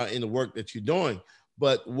in the work that you're doing.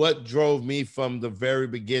 But what drove me from the very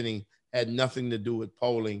beginning had nothing to do with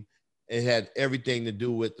polling. It had everything to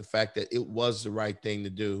do with the fact that it was the right thing to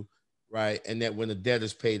do, right? And that when the debt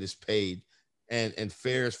is paid, and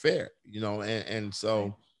fair is fair, and so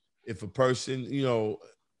Right. if a person,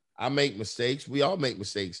 I make mistakes, we all make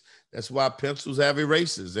mistakes. That's why pencils have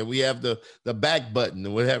erasers and we have the back button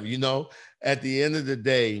and whatever, at the end of the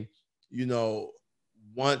day, you know,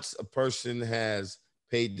 once a person has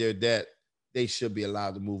paid their debt, they should be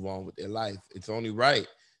allowed to move on with their life. It's only right.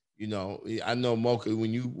 I know, Mocha,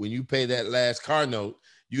 when you pay that last car note,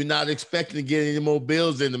 you're not expecting to get any more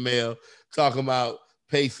bills in the mail talking about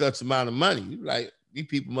pay such amount of money. You're like, these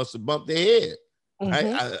people must have bumped their head. Right?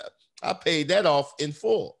 Mm-hmm. I paid that off in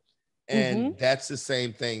full. Mm-hmm. And that's the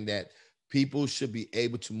same thing, that people should be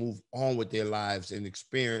able to move on with their lives and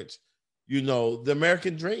experience, the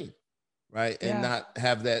American dream, right? And Yes. not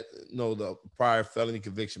have that, the prior felony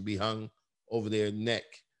conviction be hung over their neck,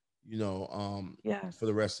 Yes. for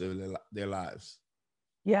the rest of their lives.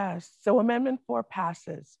 Yes. So Amendment 4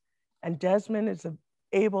 passes, and Desmond is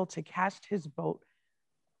able to cast his vote.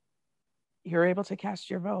 You're able to cast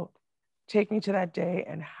your vote. Take me to that day,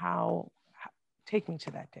 and take me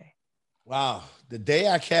to that day. Wow, the day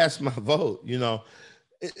I cast my vote,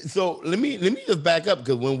 So let me just back up,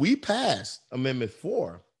 because when we passed Amendment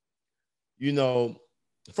 4, you know,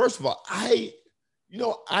 first of all, I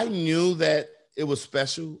knew that it was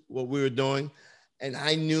special what we were doing, and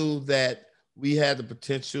I knew that we had the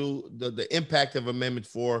potential, the impact of Amendment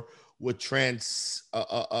 4 would transcend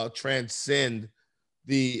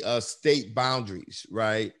the state boundaries,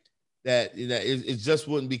 right? That it just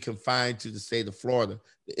wouldn't be confined to the state of Florida.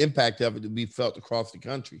 The impact of it would be felt across the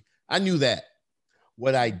country. I knew that.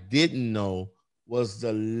 What I didn't know was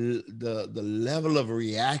the level of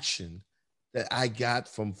reaction that I got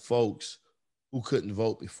from folks who couldn't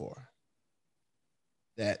vote before.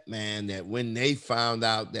 That when they found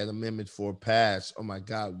out that Amendment 4 passed, oh my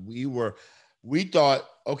God, we thought,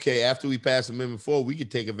 okay, after we passed Amendment 4, we could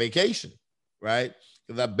take a vacation, right?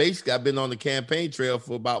 Because I've been on the campaign trail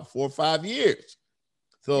for about 4 or 5 years.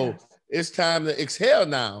 So Yes. it's time to exhale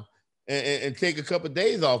now and take a couple of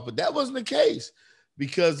days off. But that wasn't the case,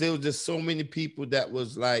 because there was just so many people that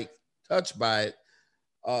was like touched by it,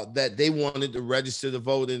 that they wanted to register to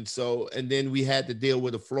vote. And then we had to deal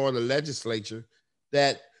with the Florida legislature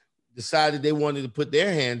that decided they wanted to put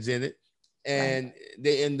their hands in it. And Right.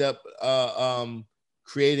 they end up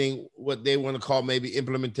creating what they want to call maybe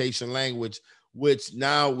implementation language, which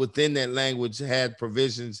now within that language had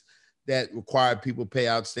provisions that required people pay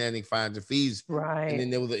outstanding fines and fees. And Right. then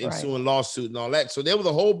there was an Right. ensuing lawsuit and all that. So there was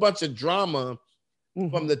a whole bunch of drama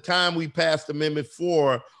from the time we passed Amendment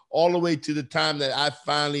 4 all the way to the time that I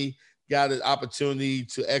finally got an opportunity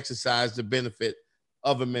to exercise the benefit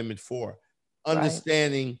of Amendment 4. Right.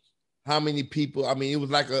 Understanding how many people, I mean, it was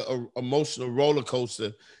like a emotional roller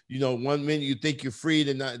coaster. 1 minute you think you're free,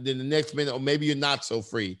 then the next minute, or maybe you're not so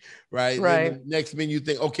free, right? And then Right. the next minute you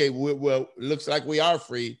think, okay, well, it looks like we are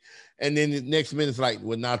free. And then the next minute it's like,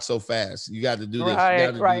 we're not so fast. You got to do this. You got Right.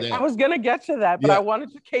 to do Right. I that. was gonna get to that, but I Yeah.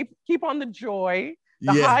 wanted to keep on the joy,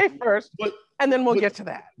 the Yeah. high first, But and then we'll but get to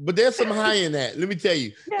that. but there's some high in that. Let me tell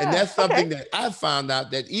you. And Yeah. that's Okay. something that I found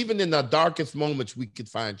out, that even in the darkest moments, we could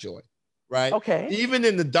find joy, right? Okay. Even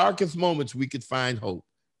in the darkest moments, we could find hope,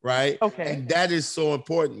 right? Okay. And that is so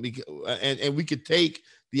important, because, and we could take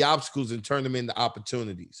the obstacles and turn them into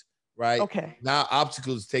opportunities, right? Okay. Now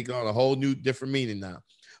obstacles take on a whole new different meaning now.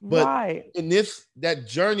 But Right. in that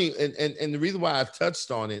journey, and the reason why I touched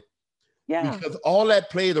on it, Yeah. because all that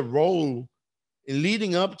played a role in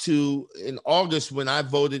leading up to in August, when I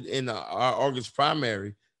voted in our August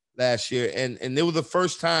primary last year, and it was the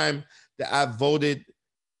first time that I voted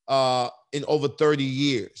in over 30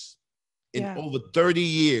 years. In Yeah. over 30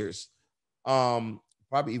 years,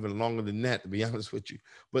 probably even longer than that, to be honest with you,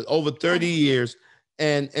 but over 30 Right. years.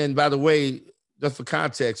 And by the way, just for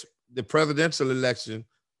context, the presidential election,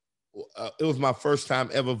 it was my first time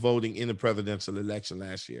ever voting in the presidential election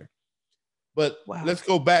last year. But Wow. let's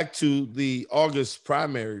go back to the August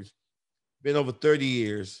primaries. Been over 30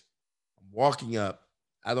 years. I'm walking up.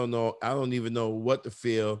 I don't know. I don't even know what to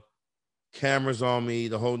feel. Cameras on me,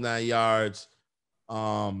 the whole 9 yards.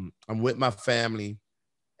 I'm with my family.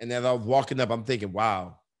 And as I was walking up, I'm thinking,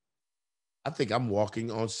 wow, I think I'm walking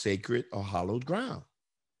on sacred or hallowed ground.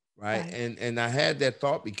 Right. Right. And I had that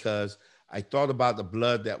thought because I thought about the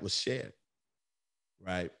blood that was shed.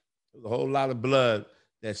 Right. There's a whole lot of blood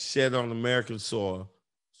that's shed on American soil.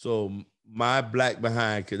 So my black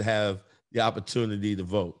behind could have the opportunity to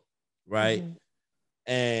vote. Right. Mm-hmm.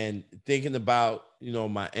 And thinking about,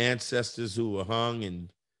 my ancestors who were hung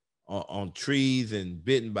and on trees and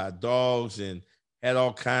bitten by dogs and had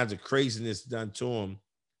all kinds of craziness done to him.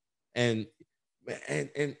 And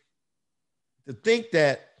to think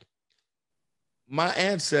that my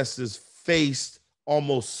ancestors faced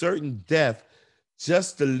almost certain death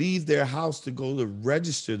just to leave their house to go to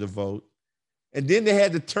register to vote. And then they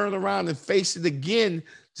had to turn around and face it again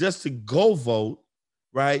just to go vote,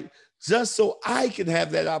 right? Just so I can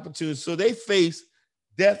have that opportunity. So they faced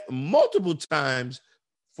death multiple times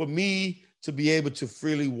for me to be able to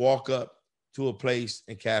freely walk up to a place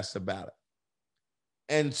and cast a ballot.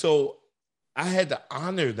 And so I had to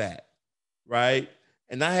honor that, right?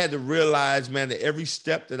 And I had to realize, man, that every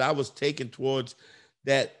step that I was taking towards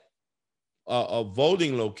that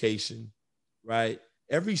voting location, right?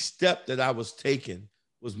 Every step that I was taking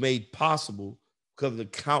was made possible because of the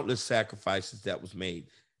countless sacrifices that was made.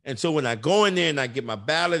 And so when I go in there and I get my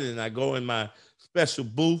ballot and I go in my special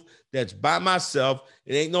booth that's by myself,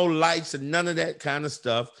 it ain't no lights and none of that kind of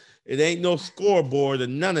stuff. It ain't no scoreboard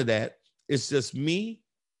and none of that. It's just me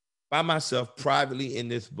by myself privately in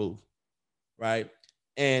this booth, right?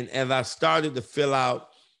 And as I started to fill out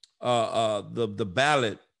the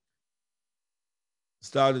ballot,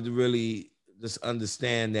 started to really just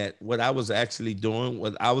understand that what I was actually doing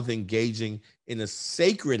was I was engaging in a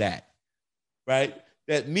sacred act, right?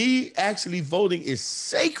 That me actually voting is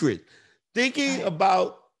sacred. Thinking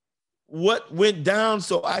about what went down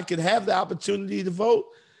so I could have the opportunity to vote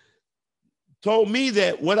told me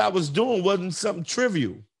that what I was doing wasn't something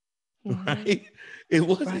trivial, right? It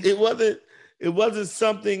wasn't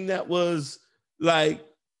something that was like,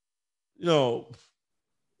 you know,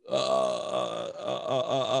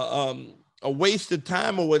 a waste of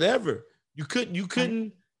time or whatever. The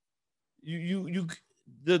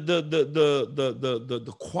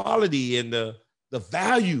quality and the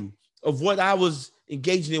value of what I was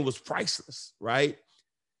engaging in was priceless, right?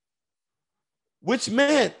 Which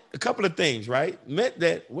meant a couple of things, right? Meant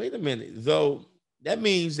that, wait a minute, though, that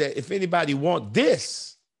means that if anybody want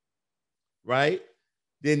this, right,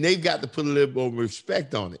 then they've got to put a little more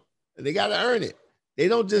respect on it. And they got to earn it. They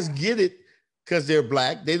don't just get it because they're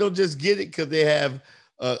Black. They don't just get it because they have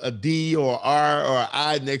a D or R or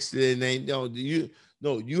I next to their name. No,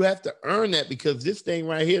 you have to earn that because this thing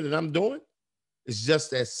right here that I'm doing is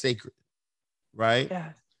just as sacred, right?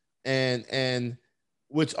 Yes. And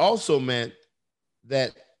which also meant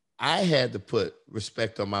that I had to put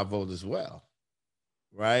respect on my vote as well,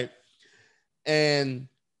 right? And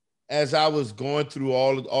as I was going through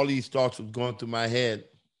all these thoughts was going through my head,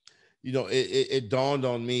 you know, it dawned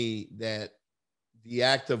on me that the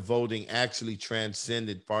act of voting actually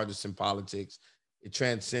transcended partisan politics. It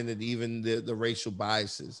transcended even the racial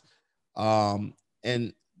biases.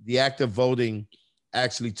 And the act of voting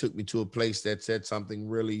actually took me to a place that said something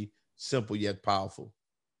really simple yet powerful.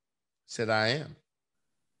 It said, I am.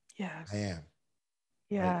 Yes. I am.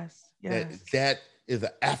 Yes. Right? Yes. That is an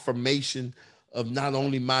affirmation of not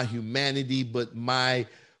only my humanity, but my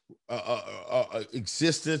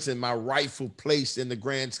existence and my rightful place in the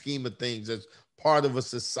grand scheme of things as part of a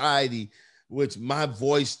society which my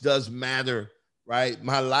voice does matter, right?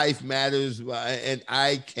 My life matters, and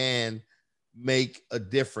I can make a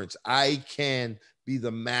difference. I can be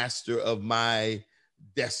the master of my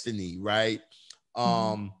destiny, right?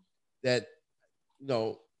 That, you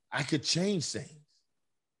know, I could change things,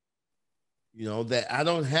 you know, that I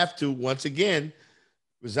don't have to, once again,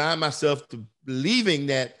 resign myself to believing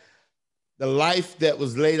that the life that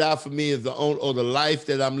was laid out for me is the only, or the life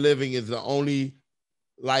that I'm living is the only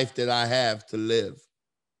life that I have to live,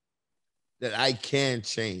 that I can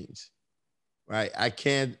change, right? I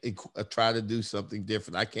can try to do something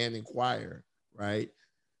different. I can inquire, right?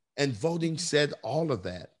 And voting said all of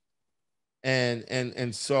that.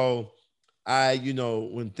 And so I, you know,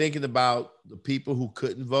 when thinking about the people who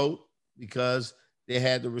couldn't vote because they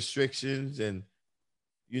had the restrictions, and,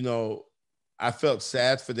 you know, I felt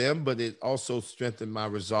sad for them, but it also strengthened my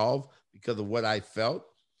resolve because of what I felt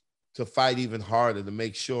to fight even harder to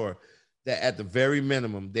make sure that at the very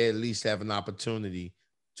minimum, they at least have an opportunity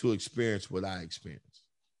to experience what I experienced.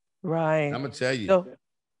 Right. And I'm going to tell you, So,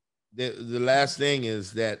 the last thing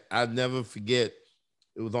is that I'll never forget,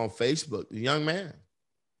 it was on Facebook. The young man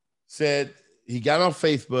said, he got on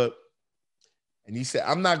Facebook and he said,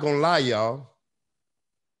 I'm not going to lie, y'all.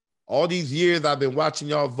 All these years I've been watching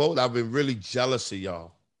y'all vote, I've been really jealous of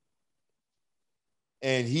y'all.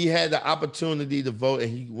 And he had the opportunity to vote, and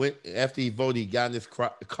he went, after he voted, he got in his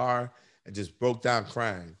car and just broke down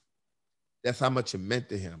crying. That's how much it meant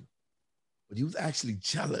to him. But he was actually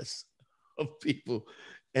jealous of people.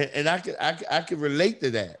 And I could relate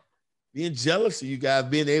to that. Being jealous of you guys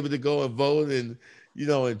being able to go and vote, and, you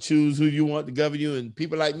know, and choose who you want to govern you. And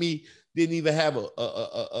people like me didn't even have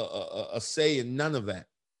a say in none of that.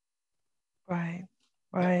 Right. Yep.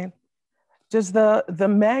 Right. Does the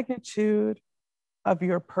magnitude of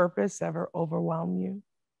your purpose ever overwhelm you?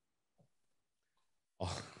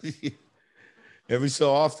 Oh, every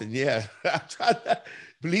so often, yeah. I try not,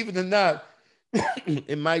 believe it or not,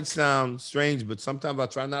 it might sound strange, but sometimes I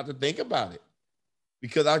try not to think about it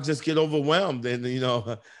because I just get overwhelmed. And, you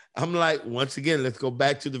know, I'm like, once again, let's go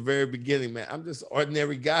back to the very beginning, man. I'm just an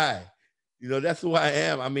ordinary guy. You know, that's who I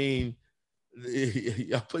am. I mean,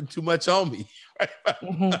 y'all putting too much on me.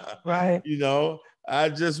 Right. You know, I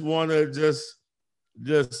just want to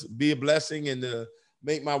just be a blessing and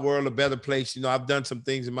make my world a better place. You know, I've done some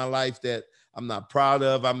things in my life that I'm not proud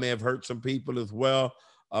of. I may have hurt some people as well,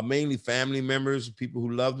 mainly family members, people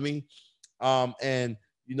who loved me. And,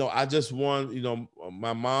 you know, I just want, you know,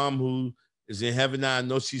 my mom who is in heaven now, I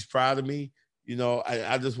know she's proud of me. You know,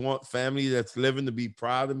 I just want family that's living to be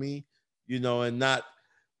proud of me, you know, and not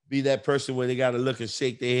be that person where they got to look and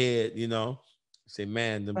shake their head, you know, say,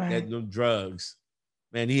 man, Right. them drugs,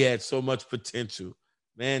 man, he had so much potential,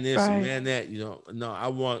 man, this and Right. man, that, you know, no, I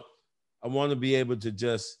want to be able to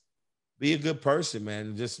just be a good person, man,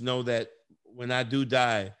 and just know that when I do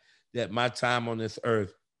die, that my time on this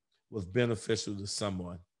earth was beneficial to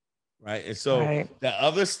someone, right? And so Right. the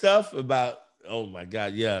other stuff about, oh my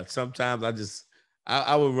God, yeah, sometimes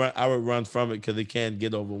I would run from it because it can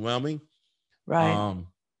get overwhelming. Right. Um,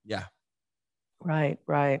 yeah. Right.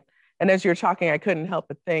 Right. And as you're talking, I couldn't help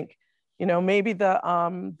but think, maybe the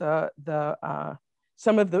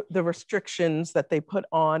some of the restrictions that they put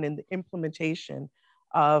on in the implementation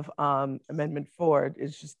of Amendment 4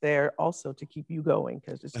 is just there also to keep you going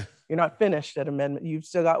because you're not finished at amendment. You've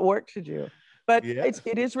still got work to do. But Yeah.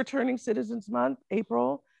 it is Returning Citizens Month,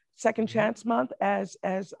 April, Second Chance Month, as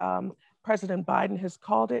President Biden has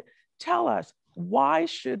called it. Tell us, why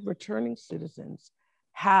should returning citizens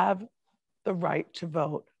have the right to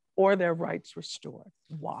vote or their rights restored?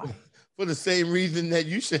 Why? For the same reason that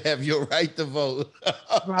you should have your right to vote.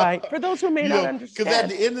 Right. For those who may You not know, because at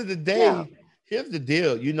understand. the end of the Yeah. day, here's the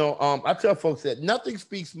deal. You know, I tell folks that nothing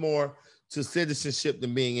speaks more to citizenship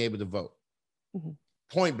than being able to vote. Mhm.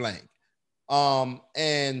 Point blank.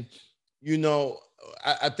 And you know,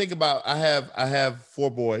 I think about I have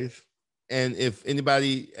 4 boys, and if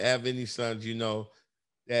anybody have any sons, you know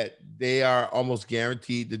that they are almost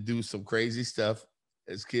guaranteed to do some crazy stuff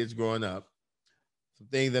as kids growing up. Some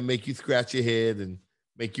things that make you scratch your head and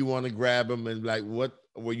make you want to grab them and like, what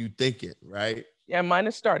were you thinking, right? Yeah, mine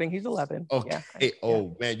is starting. He's 11. Yeah. Okay. Yeah.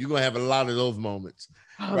 Oh man, you're gonna have a lot of those moments,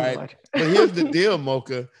 Oh, right? Lord. But here's the deal,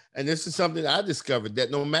 Mocha, and this is something I discovered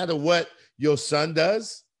that no matter what your son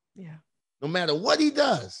does, Yeah. no matter what he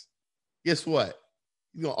does, guess what?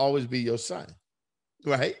 He's gonna always be your son,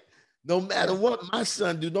 right? No matter Yeah. what my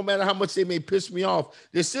son do, no matter how much they may piss me off,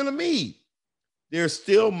 they're still a me. They're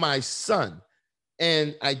still my son.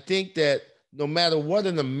 And I think that no matter what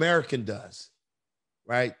an American does,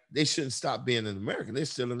 right, they shouldn't stop being an American. They're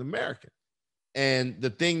still an American. And the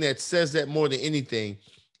thing that says that more than anything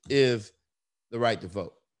is the right to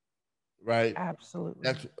vote, right? Absolutely.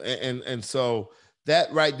 That's and so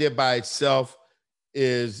that right there by itself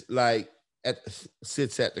is like at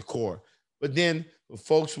sits at the core. But then if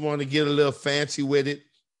folks want to get a little fancy with it,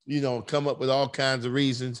 you know, come up with all kinds of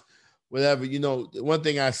reasons, whatever. You know, one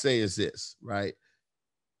thing I say is this, right?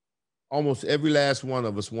 Almost every last one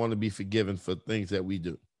of us want to be forgiven for things that we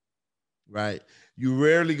do, right? You're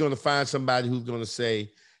rarely going to find somebody who's going to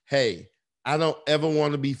say, hey, I don't ever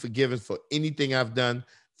want to be forgiven for anything I've done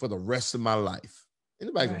for the rest of my life.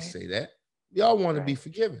 Anybody going to Right. say that? We all want to be Right.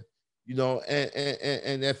 forgiven, you know,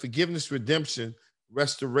 and that forgiveness, redemption,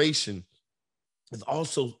 restoration is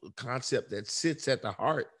also a concept that sits at the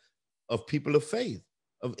heart of people of faith,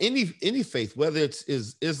 of any faith, whether it's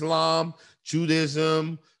is Islam,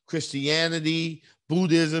 Judaism, Christianity,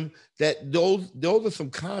 Buddhism. That those are some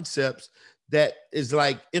concepts that is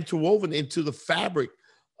like interwoven into the fabric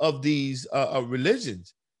of these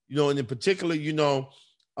religions. You know, and in particular, you know,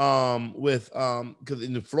 with because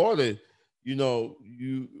in Florida, you know,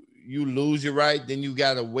 you lose your right, then you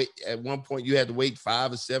got to wait. At one point, you had to wait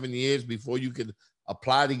 5 or 7 years before you could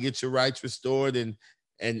apply to get your rights restored, and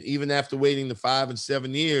even after waiting the 5 and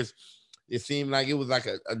 7 years, it seemed like it was like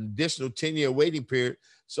an additional 10-year waiting period.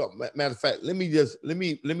 So matter of fact, let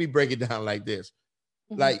me break it down like this.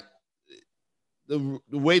 Mhm. Like the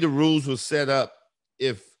way the rules were set up,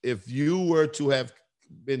 if you were to have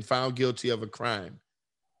been found guilty of a crime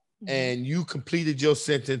Mhm. and you completed your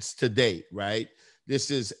sentence today, right?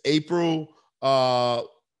 This is April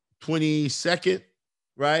 22nd,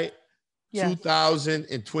 right? Yes.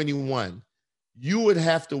 2021, you would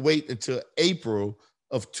have to wait until April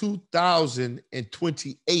of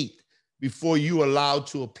 2028 before you allowed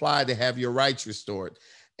to apply to have your rights restored.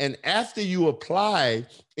 And after you apply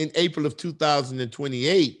in April of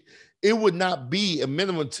 2028, it would not be a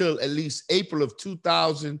minimum until at least April of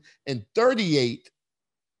 2038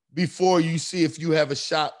 before you see if you have a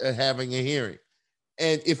shot at having a hearing.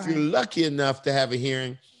 And if you're lucky enough to have a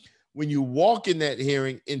hearing, when you walk in that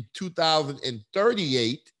hearing in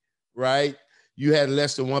 2038, right, you had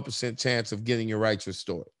less than 1% chance of getting your rights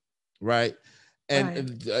restored, right?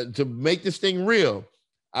 And to make this thing real,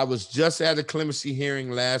 I was just at a clemency hearing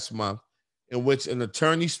last month in which an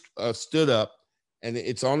attorney stood up, and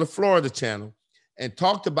it's on the Florida channel, and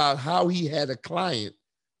talked about how he had a client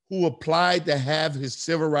who applied to have his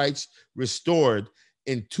civil rights restored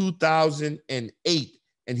in 2008,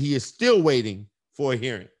 and he is still waiting for a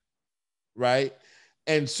hearing, right?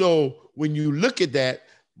 And so when you look at that,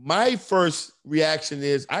 my first reaction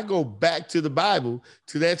is I go back to the Bible,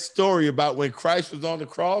 to that story about when Christ was on the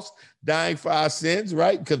cross dying for our sins,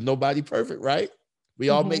 right? Because nobody perfect, right? We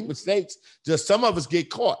all make mistakes. Just some of us get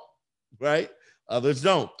caught, right? Others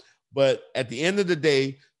don't. But at the end of the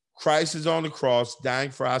day, Christ is on the cross dying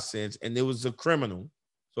for our sins, and there was a criminal,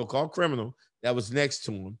 so-called criminal, that was next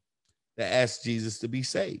to him that asked Jesus to be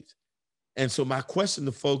saved. And so my question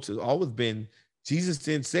to folks has always been, Jesus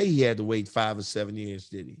didn't say he had to wait 5 or 7 years,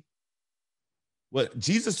 did he? Well,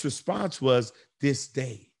 Jesus' response was, this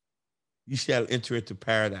day you shall enter into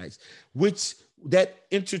paradise, which that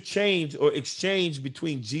interchange or exchange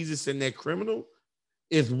between Jesus and that criminal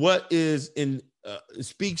is what is in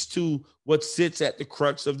speaks to what sits at the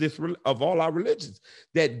crux of this, of all our religions,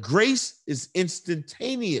 that grace is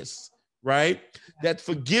instantaneous, right? That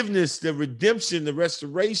forgiveness, the redemption, the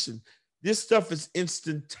restoration, this stuff is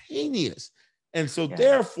instantaneous. And so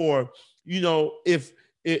therefore, you know, if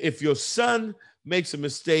your son makes a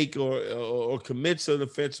mistake or commits an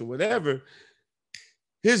offense or whatever,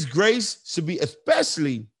 his grace should be,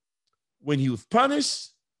 especially when he was punished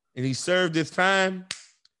and he served his time,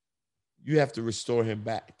 you have to restore him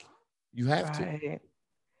back. You have to.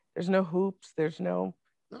 There's no hoops. There's no,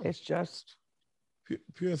 it's just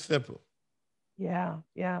pure simple. Yeah.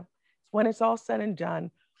 When it's all said and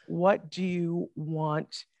done, what do you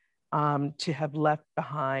want to have left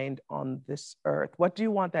behind on this earth? What do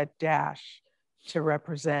you want that dash to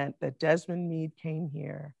represent, that Desmond Meade came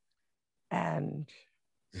here and...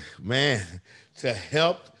 Man, to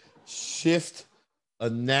help shift a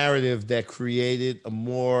narrative that created a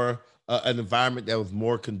more, an environment that was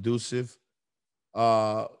more conducive,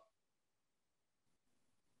 to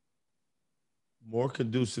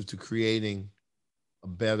creating a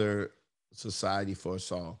better society for us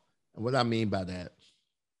all. And what I mean by that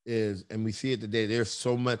is, and we see it today, there's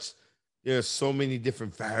so many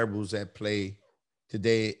different variables at play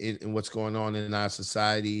today in what's going on in our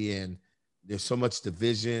society, and there's so much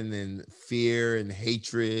division and fear and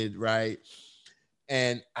hatred, right?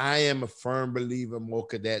 And I am a firm believer,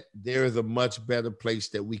 Mocha, that there is a much better place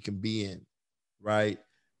that we can be in, right?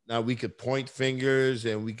 Now, we could point fingers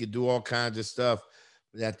and we could do all kinds of stuff,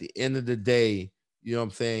 but at the end of the day, you know what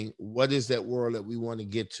I'm saying? What is that world that we want to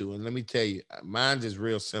get to? And let me tell you, mine is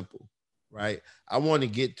real simple, right? I want to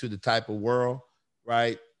get to the type of world,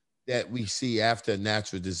 right, that we see after a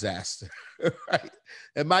natural disaster, right?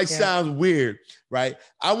 It might sound weird, right?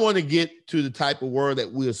 I want to get to the type of world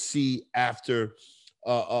that we'll see after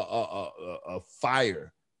a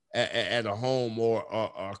fire at a home or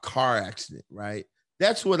a car accident, right?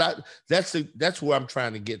 That's where I'm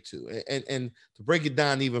trying to get to. And to break it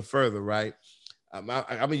down even further, right? I'm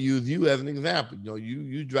gonna use you as an example. You know,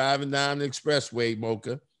 you driving down the expressway,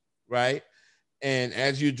 Mocha, right? And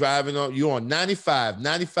as you're driving on, you're on 95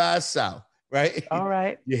 South, right? All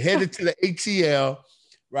right. You're headed to the ATL,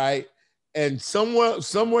 right? And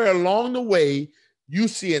somewhere along the way, you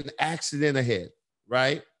see an accident ahead,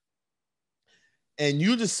 right? And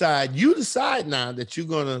you decide now that you're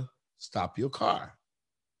gonna stop your car.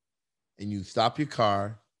 And you stop your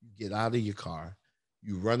car, you get out of your car,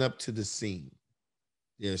 you run up to the scene.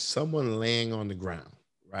 There's someone laying on the ground,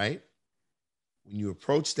 right? When you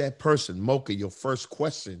approach that person, Mocha, your first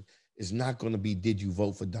question is not going to be, did you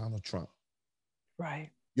vote for Donald Trump?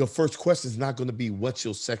 Right. Your first question is not going to be, what's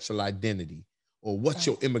your sexual identity, or what's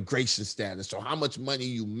your immigration status, or how much money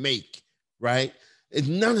you make, right? It's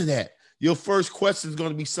none of that. Your first question is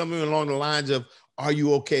going to be something along the lines of, are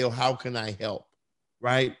you okay, or how can I help,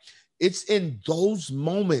 right? It's in those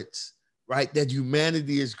moments, right? That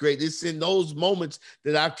humanity is great. It's in those moments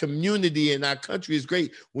that our community and our country is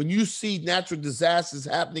great. When you see natural disasters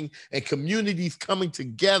happening and communities coming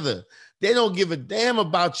together, they don't give a damn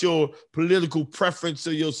about your political preference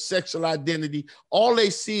or your sexual identity. All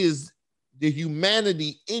they see is the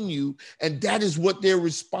humanity in you, and that is what they're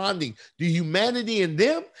responding. The humanity in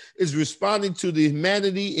them is responding to the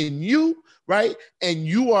humanity in you, right? And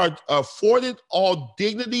you are afforded all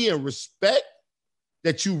dignity and respect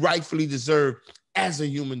that you rightfully deserve as a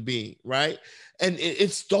human being, right? And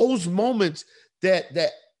it's those moments that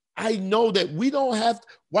I know that we don't have.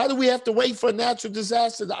 Why do we have to wait for a natural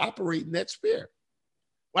disaster to operate in that sphere?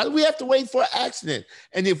 Why do we have to wait for an accident?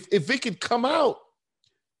 And if it could come out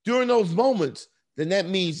during those moments, then that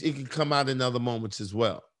means it can come out in other moments as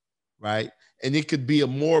well, right? And it could be a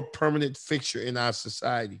more permanent fixture in our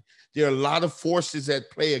society. There are a lot of forces that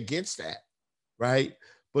play against that, right?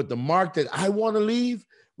 But the mark that I want to leave,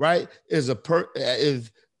 right, is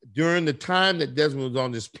during the time that Desmond was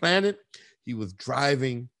on this planet, he was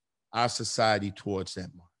driving our society towards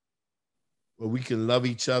that mark, where we can love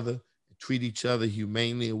each other and treat each other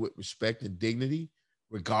humanely and with respect and dignity,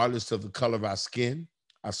 regardless of the color of our skin,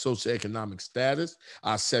 our socioeconomic status,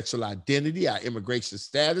 our sexual identity, our immigration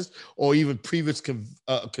status, or even previous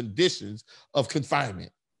conditions of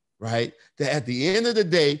confinement, right? That at the end of the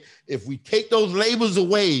day, if we take those labels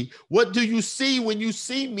away, what do you see when you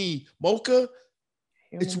see me, Mocha?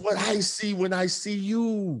 It's what I see when I see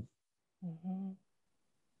you. Mm-hmm.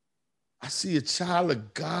 I see a child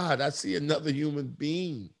of God. I see another human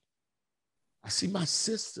being. I see my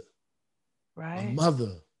sister, right? My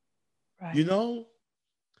mother, right? You know?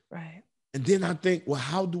 Right. And then I think, well,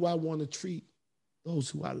 how do I want to treat those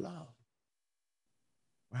who I love?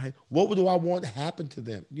 Right? What do I want to happen to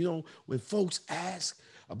them? You know, when folks ask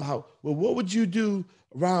about, well, what would you do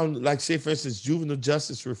around, like, say, for instance, juvenile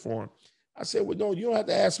justice reform? I said, well, no, you don't have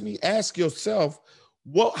to ask me. Ask yourself,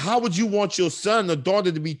 how would you want your son or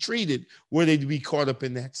daughter to be treated were they to be caught up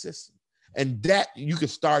in that system? And that, you can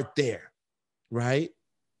start there, right?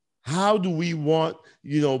 How do we want,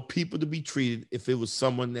 people to be treated if it was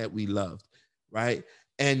someone that we loved, right?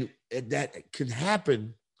 And that can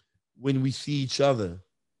happen when we see each other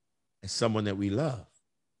as someone that we love.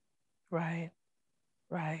 Right,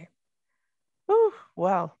 right. Whew,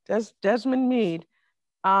 well, Desmond Meade,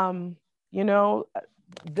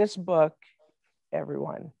 this book,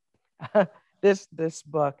 everyone, this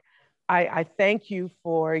book, I thank you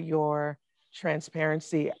for your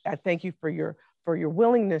transparency. I thank you for your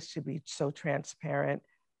willingness to be so transparent.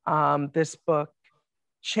 This book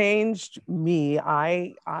changed me.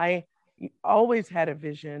 I always had a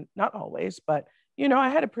vision, not always, but I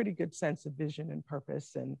had a pretty good sense of vision and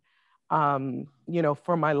purpose and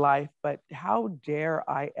for my life. But how dare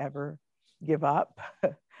I ever give up?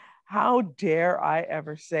 How dare I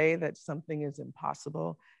ever say that something is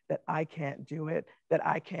impossible, that I can't do it, that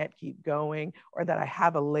I can't keep going, or that I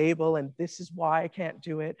have a label and this is why I can't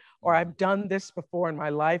do it, or I've done this before in my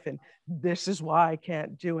life and this is why I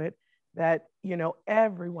can't do it. That,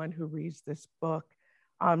 everyone who reads this book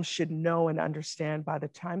should know and understand by the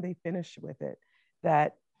time they finish with it,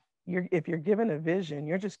 that if you're given a vision,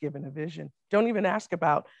 you're just given a vision. Don't even ask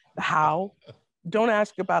about the how. Don't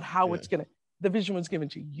ask about how it's going to, the vision was given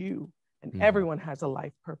to you, and everyone has a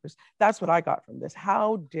life purpose. That's what I got from this.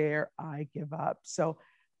 How dare I give up? So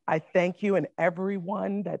I thank you, and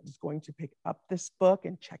everyone that is going to pick up this book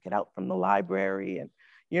and check it out from the library. And,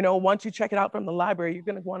 once you check it out from the library, you're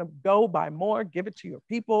going to want to go buy more, give it to your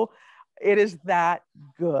people. It is that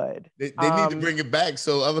good. They need to bring it back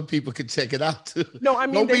so other people can check it out too. No, I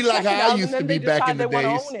mean, don't be like how I used to be back in the days. They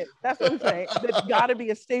want to own it. That's what I'm saying. It's got to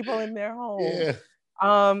be a staple in their home.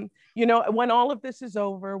 Yeah. When all of this is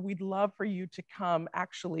over, we'd love for you to come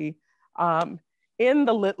actually in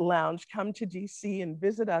the Lit Lounge, come to DC and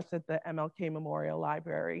visit us at the MLK Memorial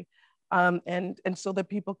Library. And so that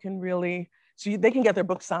people can really, they can get their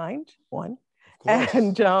book signed, one.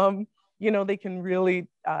 And, they can really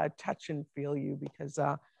touch and feel you, because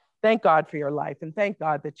thank God for your life, and thank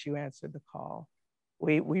God that you answered the call.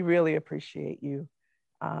 We really appreciate you.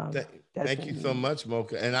 Thank you so much,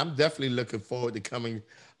 Mocha. And I'm definitely looking forward to coming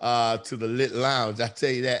to the Lit Lounge. I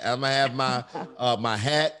tell you that. I'm gonna have my my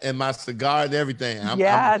hat and my cigar and everything. I'm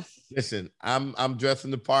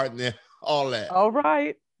dressing the part and all that. All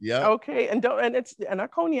right. Yeah. Okay. And a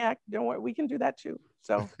cognac. Don't worry, we can do that too.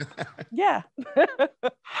 So yeah.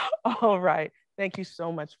 All right. Thank you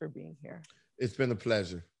so much for being here. It's been a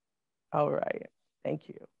pleasure. All right. Thank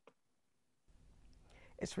you.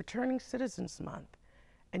 It's Returning Citizens Month.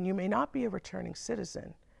 And you may not be a returning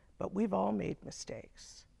citizen, but we've all made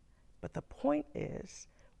mistakes. But the point is,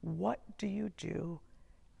 What do you do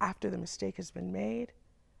after the mistake has been made?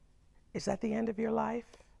 Is that the end of your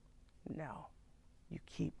life? No, you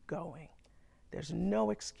keep going. There's no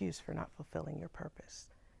excuse for not fulfilling your purpose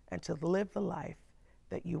and to live the life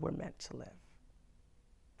that you were meant to live.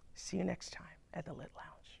 See you next time at the Lit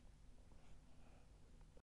Lounge.